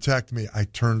going to protect me. I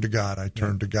turn to God.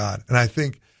 To God. And I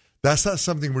think that's not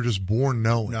something we're just born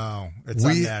knowing. No, it's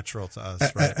unnatural to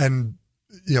us. Right? And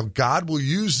God will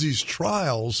use these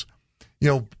trials.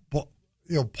 Paul,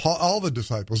 all the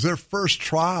disciples, their first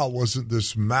trial wasn't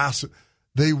this massive.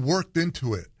 They worked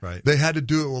into it. Right. They had to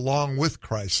do it along with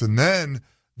Christ. And then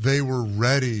they were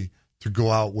ready to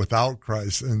go out without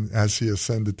Christ and as he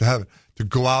ascended to heaven, to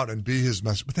go out and be his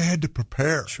messenger. But they had to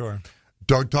prepare. Sure.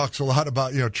 Doug talks a lot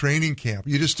about, training camp.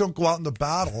 You just don't go out in the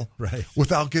battle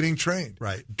without getting trained.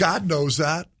 Right. God knows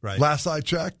that. Right. Last I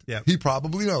checked, He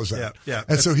probably knows that. Yeah.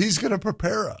 And so he's going to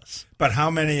prepare us. But how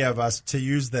many of us, to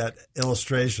use that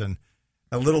illustration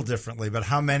a little differently, but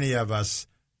how many of us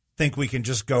think we can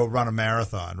just go run a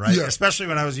marathon, right? Yeah. Especially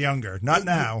when I was younger. Not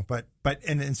now, but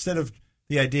instead of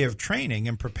the idea of training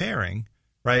and preparing,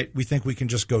 right, we think we can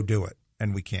just go do it,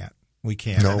 and we can't. We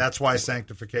can't. Nope. And that's why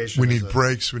sanctification we need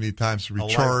breaks. We need times to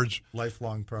recharge.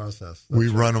 Lifelong process. We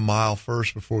run a mile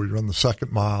first before we run the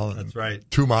second mile. And that's right.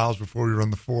 2 miles before we run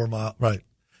the 4 mile. Right.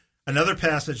 Another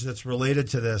passage that's related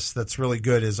to this that's really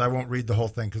good is, I won't read the whole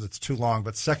thing because it's too long,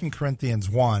 but 2 Corinthians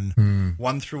 1,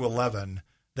 1 through 11,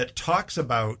 that talks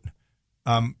about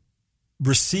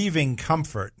receiving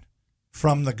comfort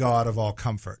from the God of all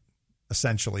comfort,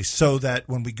 essentially, so that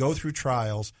when we go through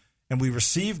trials and we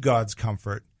receive God's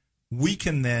comfort, we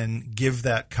can then give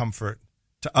that comfort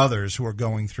to others who are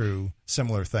going through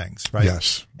similar things, right?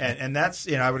 Yes. And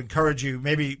that's, I would encourage you,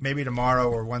 maybe tomorrow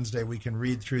or Wednesday we can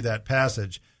read through that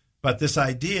passage. But this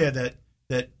idea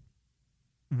that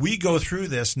we go through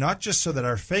this not just so that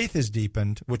our faith is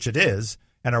deepened, which it is,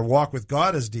 and our walk with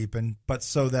God is deepened, but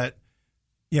so that,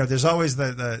 there's always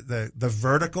the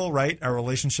vertical, right? Our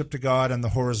relationship to God, and the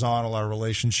horizontal, our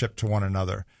relationship to one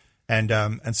another.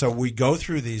 And so we go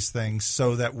through these things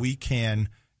so that we can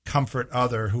comfort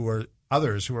others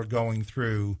who are going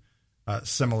through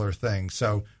similar things.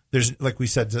 So there's, like we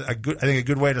said, I think a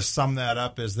good way to sum that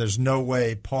up is there's no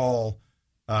way Paul,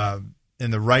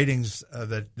 in the writings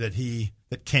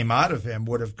that came out of him,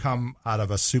 would have come out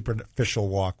of a superficial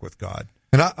walk with God.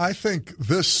 And I think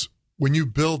this, when you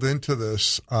build into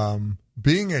this,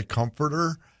 being a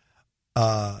comforter,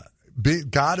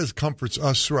 God comforts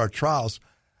us through our trials.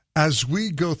 As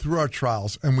we go through our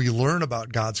trials and we learn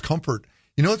about God's comfort,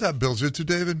 you know what that builds into,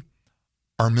 David?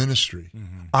 Our ministry.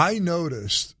 Mm-hmm. I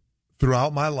noticed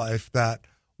throughout my life that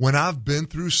when I've been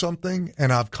through something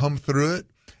and I've come through it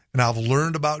and I've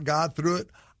learned about God through it,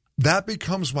 that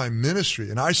becomes my ministry.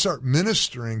 And I start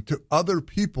ministering to other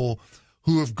people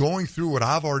who are going through what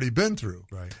I've already been through.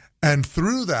 Right. And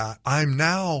through that,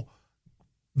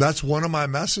 that's one of my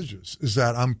messages, is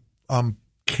that I'm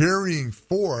carrying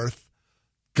forth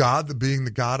God being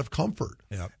the God of comfort.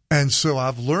 Yep. And so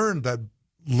I've learned that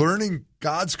learning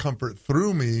God's comfort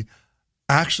through me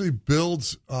actually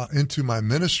builds into my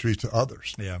ministry to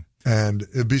others. Yeah. And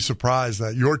it'd be surprised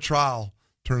that your trial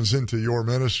turns into your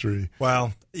ministry.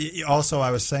 Well, also,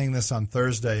 I was saying this on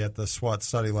Thursday at the SWAT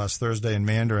study last Thursday in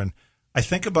Mandarin. I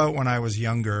think about when I was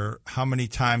younger, how many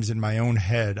times in my own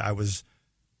head I was,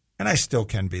 and I still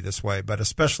can be this way, but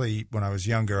especially when I was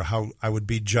younger, how I would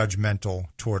be judgmental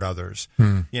toward others.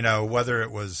 Whether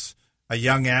it was a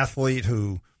young athlete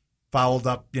who fouled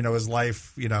up, his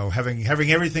life,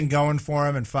 having everything going for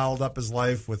him, and fouled up his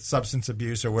life with substance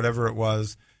abuse or whatever it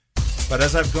was. But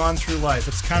as I've gone through life,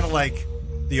 it's kind of like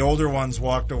the older ones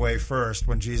walked away first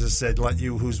when Jesus said, "Let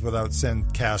you who's without sin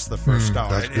cast the first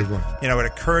stone." That's a good one. It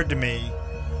occurred to me,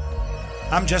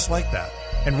 I'm just like that.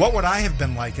 And what would I have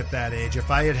been like at that age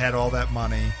if I had had all that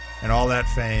money and all that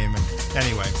fame? And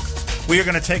anyway, we are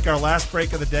going to take our last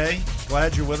break of the day.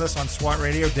 Glad you're with us on SWAT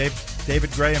Radio.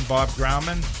 David Gray and Bob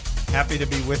Grauman, happy to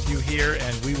be with you here,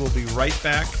 and we will be right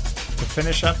back to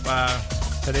finish up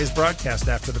today's broadcast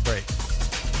after the break.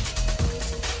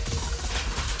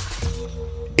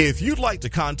 If you'd like to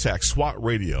contact SWAT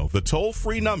Radio, the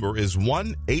toll-free number is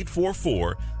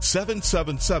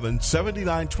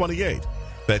 1-844-777-7928.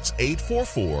 That's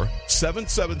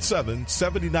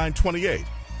 844-777-7928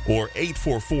 or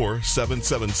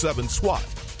 844-777-SWAT.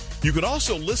 You can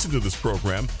also listen to this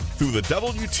program through the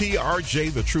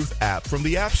WTRJ The Truth app from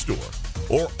the App Store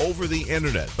or over the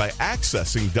internet by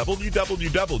accessing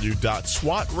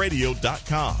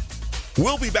www.swatradio.com.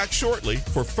 We'll be back shortly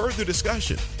for further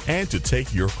discussion and to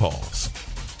take your calls.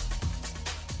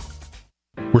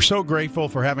 We're so grateful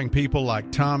for having people like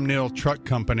Tom Neal Truck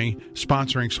Company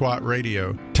sponsoring SWAT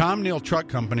Radio. Tom Neal Truck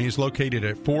Company is located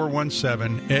at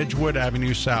 417 Edgewood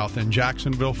Avenue South in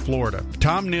Jacksonville, Florida.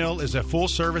 Tom Neal is a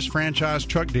full-service franchise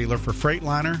truck dealer for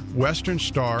Freightliner, Western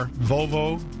Star,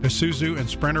 Volvo, Isuzu, and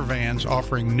Sprinter vans,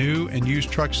 offering new and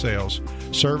used truck sales,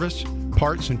 service,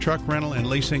 parts, and truck rental and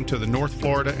leasing to the North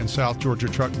Florida and South Georgia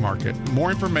truck market. More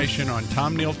information on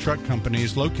Tom Neal Truck Company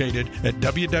is located at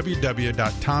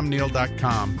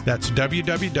www.tomneal.com. That's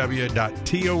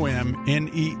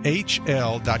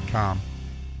www.tomnehl.com.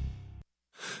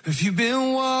 If you've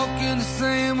been walking the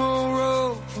same old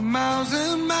road for miles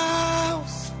and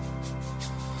miles,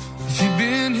 if you've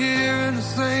been hearing the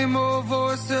same old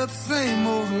voice tell the same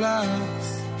old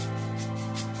lies,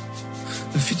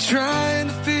 if you're trying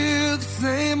to fill the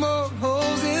same old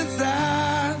holes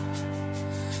inside,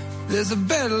 there's a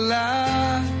better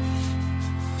life.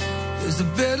 There's a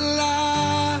better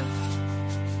life.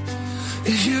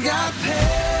 If you got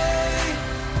pain,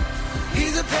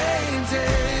 he's a pain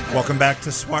taker. Welcome back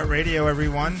to SWAT Radio,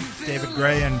 everyone. David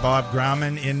Gray and Bob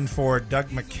Grauman in for Doug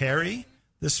McCary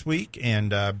this week,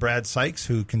 and Brad Sykes,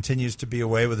 who continues to be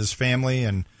away with his family.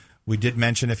 And we did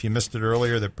mention, if you missed it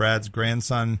earlier, that Brad's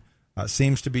grandson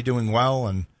seems to be doing well,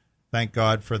 and thank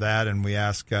God for that. And we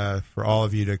ask for all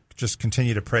of you to just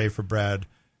continue to pray for Brad,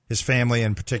 his family,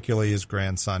 and particularly his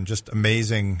grandson. Just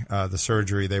amazing, the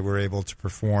surgery they were able to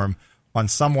perform on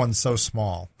someone so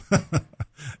small.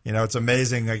 You know, it's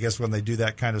amazing, I guess, when they do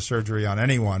that kind of surgery on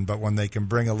anyone, but when they can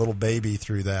bring a little baby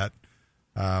through that,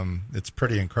 it's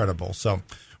pretty incredible. So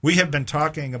we have been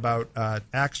talking about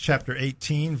Acts chapter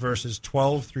 18, verses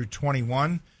 12 through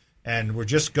 21, and we're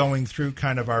just going through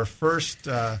kind of our first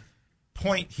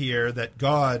point here, that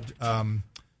God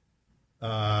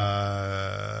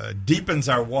deepens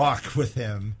our walk with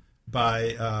him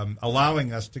by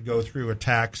allowing us to go through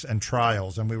attacks and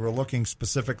trials. And we were looking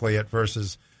specifically at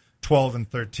verses 12 and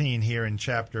 13 here in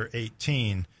chapter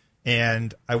 18.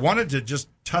 And I wanted to just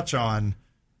touch on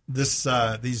this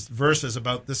these verses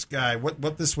about this guy,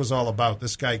 what this was all about,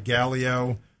 this guy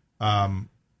Gallio,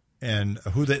 and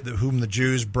whom the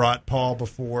Jews brought Paul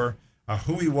before,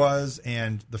 who he was,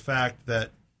 and the fact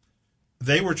that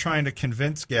they were trying to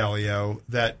convince Gallio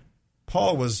that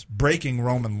Paul was breaking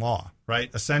Roman law,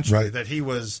 right? Essentially, right. That he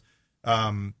was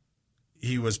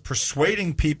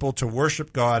persuading people to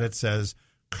worship God, it says,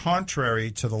 contrary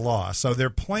to the law. So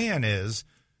their plan is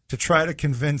to try to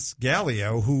convince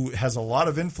Gallio, who has a lot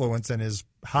of influence and is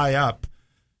high up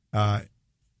in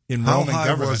Roman government.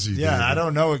 How high was he, David? I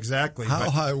don't know exactly. How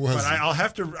high was he? I'll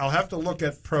have to look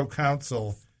at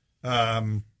proconsul.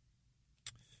 But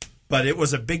it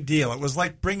was a big deal. It was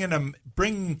like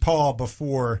bringing Paul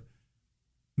before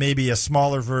maybe a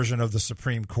smaller version of the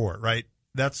Supreme Court, right?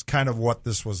 That's kind of what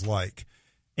this was like.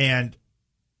 And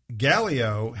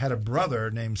Gallio had a brother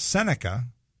named Seneca,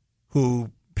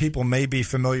 who people may be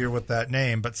familiar with that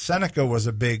name, but Seneca was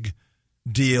a big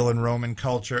deal in Roman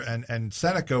culture, and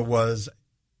Seneca was,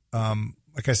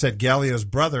 like I said, Gallio's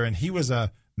brother, and he was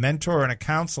a mentor and a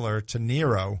counselor to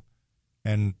Nero,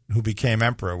 and who became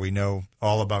emperor. We know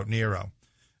all about Nero.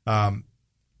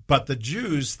 But the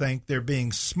Jews think they're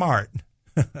being smart.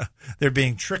 They're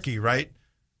being tricky, right?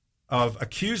 Of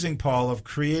accusing Paul of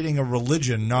creating a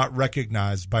religion not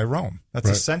recognized by Rome. That's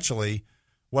right. Essentially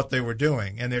what they were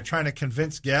doing. And they're trying to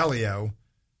convince Gallio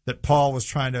that Paul was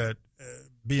trying to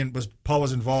Paul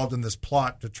was involved in this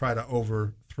plot to try to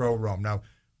overthrow Rome. Now,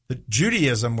 the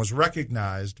Judaism was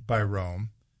recognized by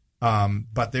Rome,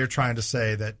 but they're trying to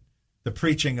say that the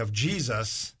preaching of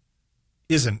Jesus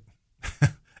isn't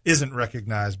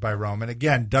recognized by Rome. And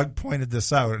again, Doug pointed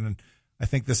this out, and I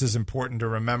think this is important to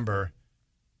remember,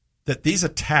 that these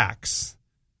attacks,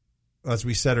 as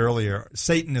we said earlier,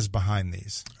 Satan is behind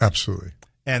these. Absolutely.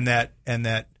 And that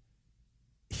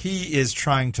he is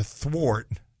trying to thwart.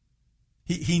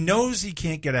 He knows he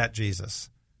can't get at Jesus.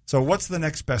 So what's the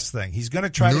next best thing? He's going to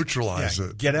try neutralize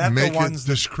to it, get at make the ones it,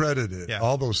 discredit it,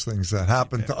 all those things that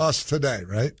happen to us today,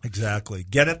 right? Exactly.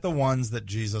 Get at the ones that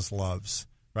Jesus loves,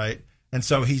 right? And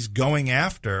so he's going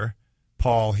after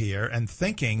Paul here and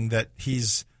thinking that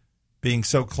he's being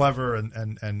so clever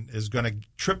and is going to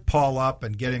trip Paul up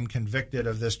and get him convicted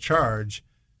of this charge.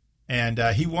 And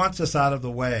he wants us out of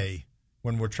the way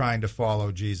when we're trying to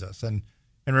follow Jesus. And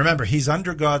remember, he's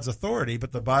under God's authority,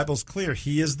 but the Bible's clear.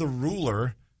 He is the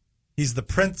ruler. He's the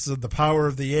prince of the power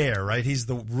of the air, right? He's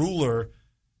the ruler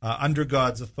under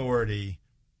God's authority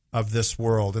of this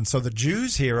world. And so the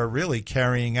Jews here are really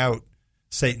carrying out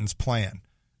Satan's plan.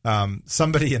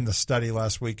 Somebody in the study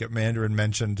last week at Mandarin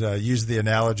mentioned, used the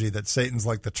analogy that Satan's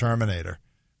like the Terminator,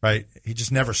 right? He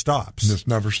just never stops. Just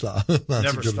never stops.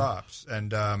 Never stops.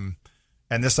 And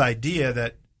this idea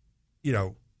that,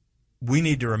 we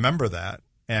need to remember that.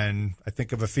 And I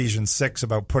think of Ephesians 6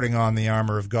 about putting on the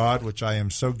armor of God, which I am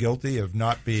so guilty of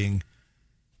not being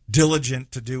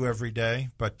diligent to do every day.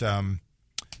 But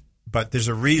there's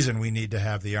a reason we need to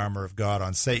have the armor of God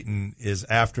on. Satan is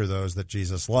after those that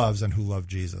Jesus loves and who love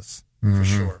Jesus, for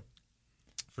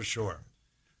sure.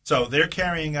 So they're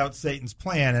carrying out Satan's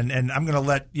plan, and I'm going to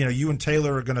let, you and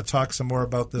Taylor are going to talk some more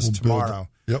about this tomorrow.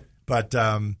 Yep.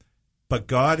 But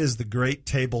God is the great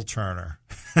table turner.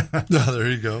 There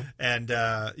you go. And,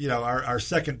 our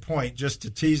second point, just to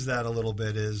tease that a little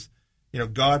bit, is,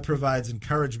 God provides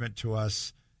encouragement to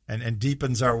us and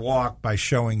deepens our walk by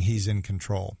showing he's in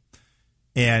control.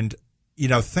 And,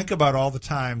 think about all the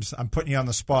times, I'm putting you on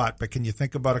the spot, but can you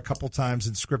think about a couple times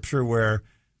in Scripture where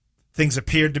things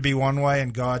appeared to be one way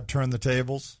and God turned the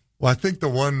tables? Well, I think the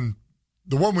one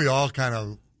we all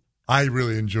I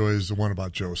really enjoy is the one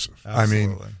about Joseph.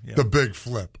 Absolutely. The big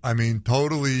flip.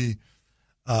 Totally.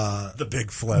 The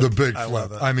big flip. The big I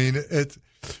flip. Love it.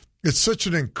 It's such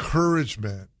an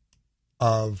encouragement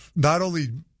of not only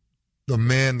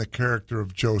the character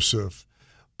of Joseph,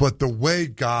 but the way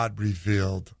God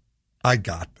revealed, I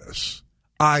got this.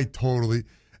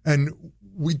 And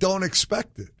we don't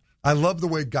expect it. I love the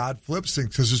way God flips things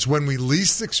because it's when we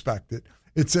least expect it.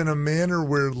 It's in a manner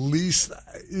where least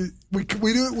we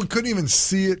couldn't even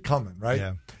see it coming, right?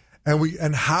 Yeah.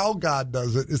 And how God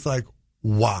does it is like,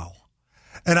 wow.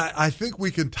 And I think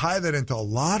we can tie that into a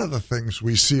lot of the things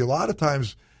we see. A lot of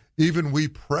times, even we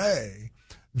pray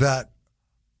that,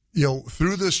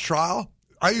 through this trial,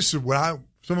 I used to,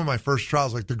 some of my first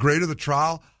trials, like the greater the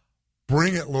trial,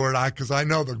 bring it, Lord, because I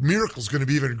know the miracle is going to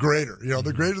be even greater.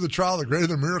 The greater the trial, the greater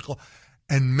the miracle.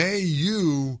 And may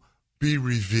you be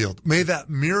revealed. May that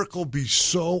miracle be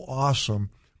so awesome.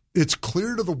 It's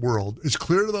clear to the world. It's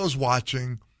clear to those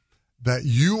watching that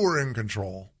you were in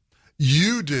control.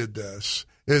 You did this.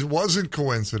 It wasn't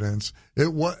coincidence.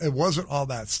 It wasn't all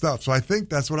that stuff. So I think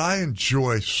that's what I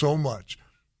enjoy so much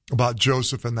about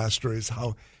Joseph in that story is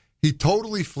how he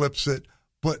totally flips it,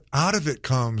 but out of it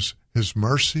comes his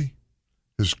mercy,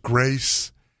 his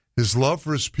grace, his love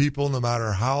for his people, no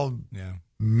matter how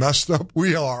messed up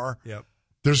we are. Yep.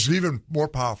 There's even more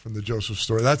power from the Joseph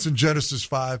story. That's in Genesis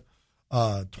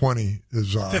 5:20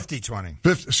 is 50:20.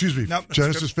 Excuse me. Nope,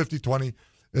 Genesis 50:20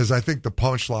 is, I think, the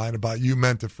punchline about you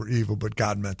meant it for evil, but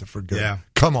God meant it for good. Yeah.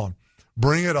 Come on,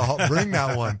 bring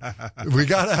that one. We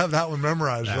got to have that one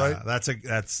memorized, right? That's a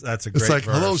great. It's like, verse.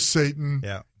 Hello, Satan.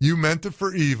 Yeah. You meant it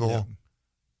for evil,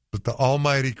 but the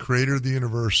Almighty Creator of the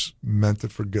universe meant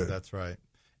it for good. That's right.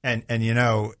 And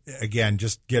again,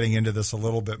 just getting into this a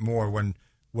little bit more,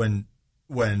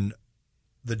 when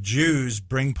the Jews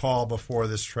bring Paul before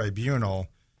this tribunal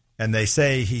and they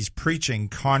say he's preaching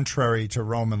contrary to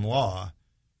Roman law,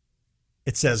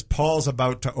 it says Paul's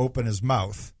about to open his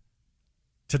mouth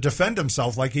to defend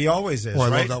himself like he always is, I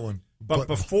right? love that one. But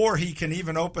before he can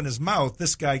even open his mouth,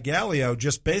 this guy Gallio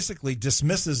just basically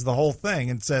dismisses the whole thing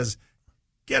and says,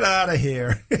 get out of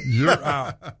here. You're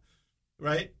out.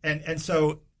 Right? And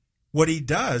so what he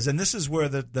does, and this is where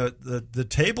the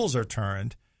tables are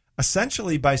turned,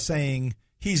 essentially by saying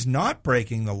he's not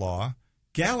breaking the law,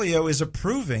 Gallio is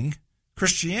approving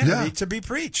Christianity to be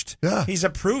preached. Yeah. He's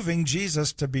approving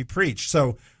Jesus to be preached.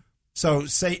 So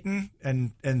Satan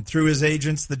and through his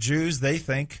agents, the Jews, they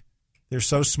think they're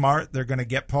so smart, they're going to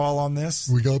get Paul on this.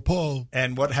 We got Paul.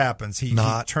 And what happens? He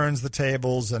turns the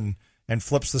tables and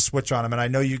flips the switch on him. And I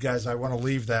know you guys, I want to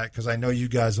leave that because I know you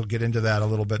guys will get into that a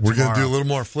little bit tomorrow. We're going to do a little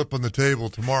more flip on the table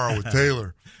tomorrow with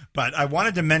Taylor. But I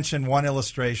wanted to mention one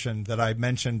illustration that I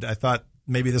mentioned. I thought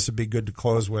maybe this would be good to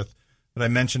close with, that I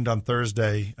mentioned on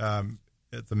Thursday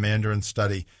at the Mandarin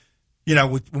study.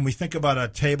 When we think about a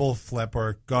table flip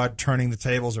or God turning the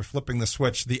tables or flipping the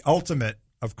switch, the ultimate,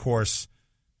 of course,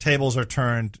 tables are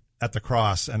turned at the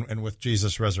cross and with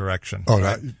Jesus' resurrection. Oh,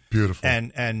 right? Beautiful.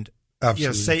 And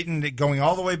absolutely. Satan, going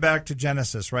all the way back to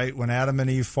Genesis, right? When Adam and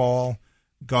Eve fall,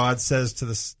 God says to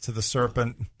the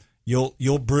serpent,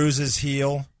 "You'll bruise his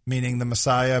heel," meaning the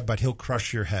Messiah, but he'll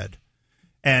crush your head.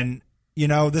 And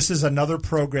this is another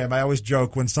program. I always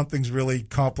joke when something's really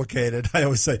complicated, I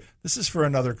always say, this is for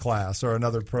another class or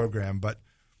another program. But,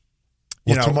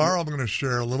 tomorrow I'm going to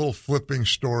share a little flipping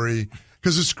story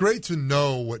because it's great to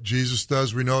know what Jesus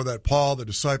does. We know that Paul, the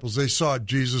disciples, they saw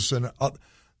Jesus in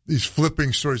these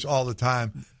flipping stories all the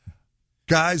time.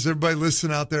 Guys, everybody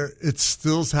listen out there, it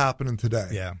still's happening today.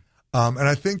 Yeah. And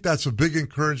I think that's a big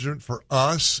encouragement for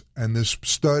us and this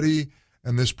study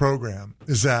and this program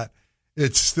is that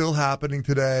it's still happening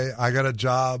today. I got a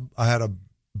job. I had a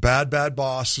bad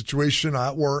boss situation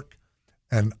at work,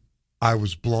 and I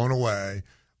was blown away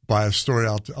by a story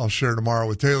I'll share tomorrow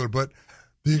with Taylor. But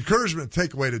the encouragement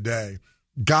takeaway today,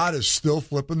 God is still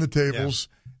flipping the tables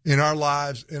in our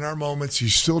lives, in our moments.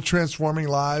 He's still transforming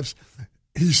lives.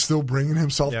 He's still bringing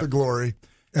himself to glory,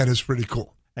 and it's pretty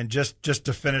cool. And just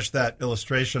to finish that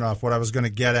illustration off, what I was going to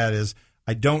get at is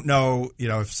I don't know,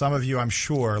 if some of you, I'm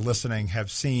sure, listening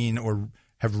have seen or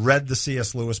have read the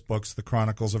C.S. Lewis books, The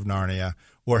Chronicles of Narnia,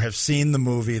 or have seen the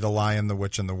movie The Lion, the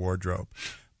Witch, and the Wardrobe.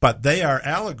 But they are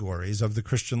allegories of the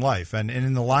Christian life. And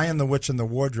in The Lion, the Witch, and the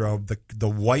Wardrobe, the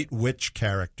white witch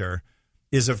character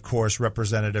is, of course,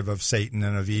 representative of Satan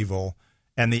and of evil.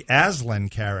 And the Aslan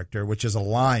character, which is a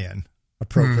lion,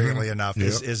 appropriately enough,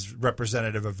 is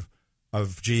representative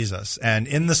of Jesus. And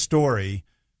in the story,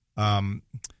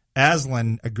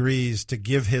 Aslan agrees to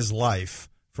give his life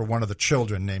for one of the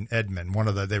children named Edmund.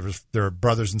 There were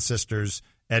brothers and sisters,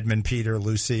 Edmund, Peter,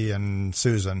 Lucy, and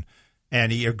Susan.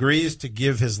 And he agrees to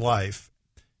give his life,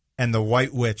 and the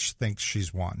White Witch thinks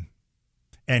she's won.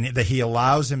 And that he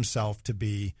allows himself to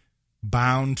be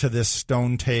bound to this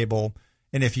stone table.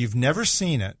 And if you've never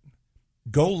seen it,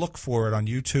 go look for it on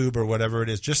YouTube or whatever it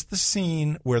is. Just the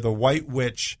scene where the White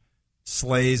Witch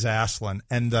slays Aslan,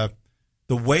 and the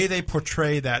way they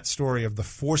portray that story of the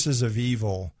forces of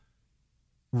evil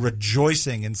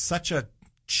rejoicing in such a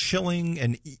chilling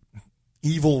and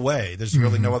evil way, there's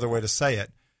really no other way to say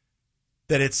it,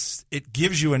 that it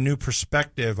gives you a new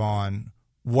perspective on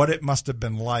what it must have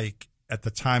been like at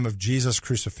the time of Jesus'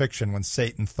 crucifixion when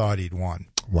Satan thought he'd won.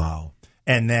 Wow.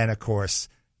 And then, of course,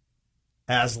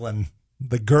 Aslan,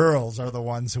 the girls are the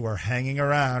ones who are hanging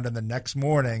around, and the next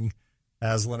morning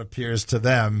Aslan appears to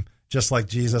them, just like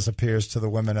Jesus appears to the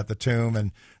women at the tomb,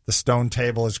 and the stone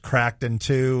table is cracked in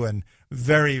two, and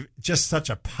just such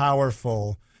a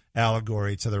powerful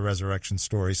allegory to the resurrection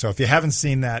story. So if you haven't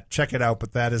seen that, check it out,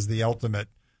 but that is the ultimate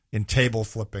in table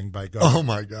flipping by God. Oh,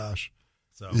 my gosh.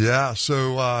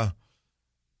 So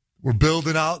we're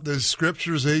building out the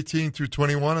scriptures 18 through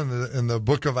 21 in the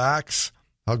book of Acts,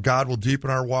 how God will deepen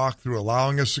our walk through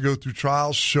allowing us to go through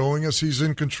trials, showing us he's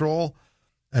in control,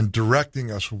 and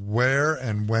directing us where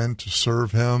and when to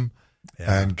serve him.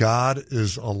 Yeah. And God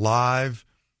is alive.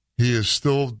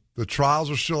 The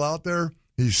trials are still out there.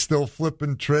 He's still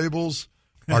flipping tables.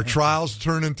 Our trials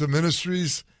turn into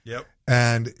ministries. Yep.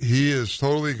 And he is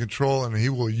totally in control, and he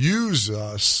will use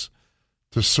us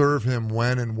to serve him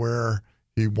when and where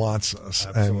he wants us.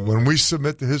 Absolutely. And when we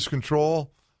submit to his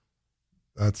control,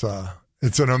 it's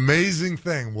an amazing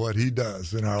thing what he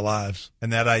does in our lives.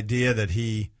 And that idea that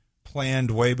he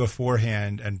planned way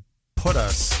beforehand and put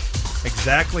us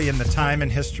exactly in the time in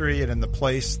history and in the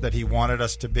place that he wanted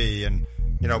us to be. And,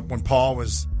 when Paul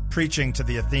was preaching to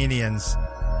the Athenians,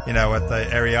 at the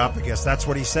Areopagus, that's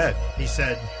what he said. He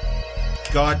said,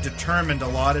 God determined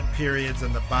allotted periods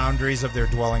and the boundaries of their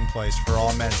dwelling place for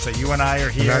all men. So you and I are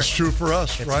here. And that's true for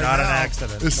us it's right now. It's not an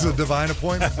accident. This is a divine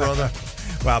appointment, brother.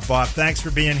 Well, Bob, thanks for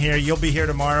being here. You'll be here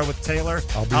tomorrow with Taylor.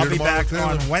 I'll be back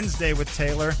on Wednesday with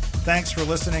Taylor. Thanks for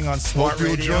listening on SWAT Radio.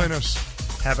 Hope you'll join us.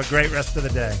 Have a great rest of the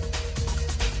day.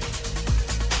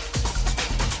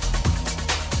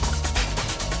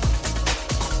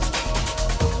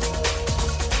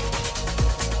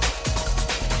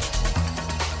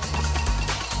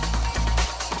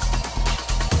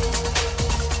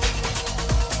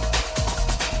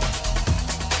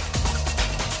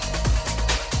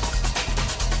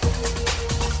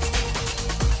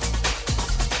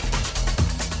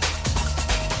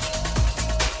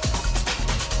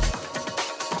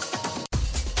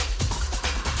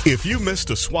 If you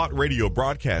missed a SWAT radio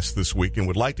broadcast this week and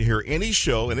would like to hear any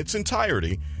show in its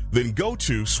entirety, then go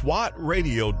to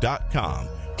SWATradio.com.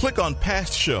 Click on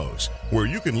past shows where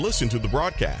you can listen to the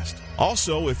broadcast.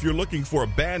 Also, if you're looking for a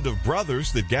band of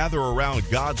brothers that gather around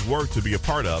God's Word to be a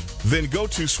part of, then go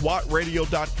to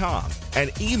SWATradio.com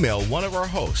and email one of our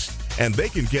hosts, and they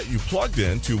can get you plugged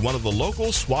in to one of the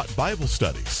local SWAT Bible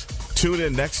studies. Tune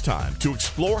in next time to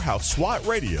explore how SWAT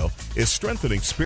Radio is strengthening spiritual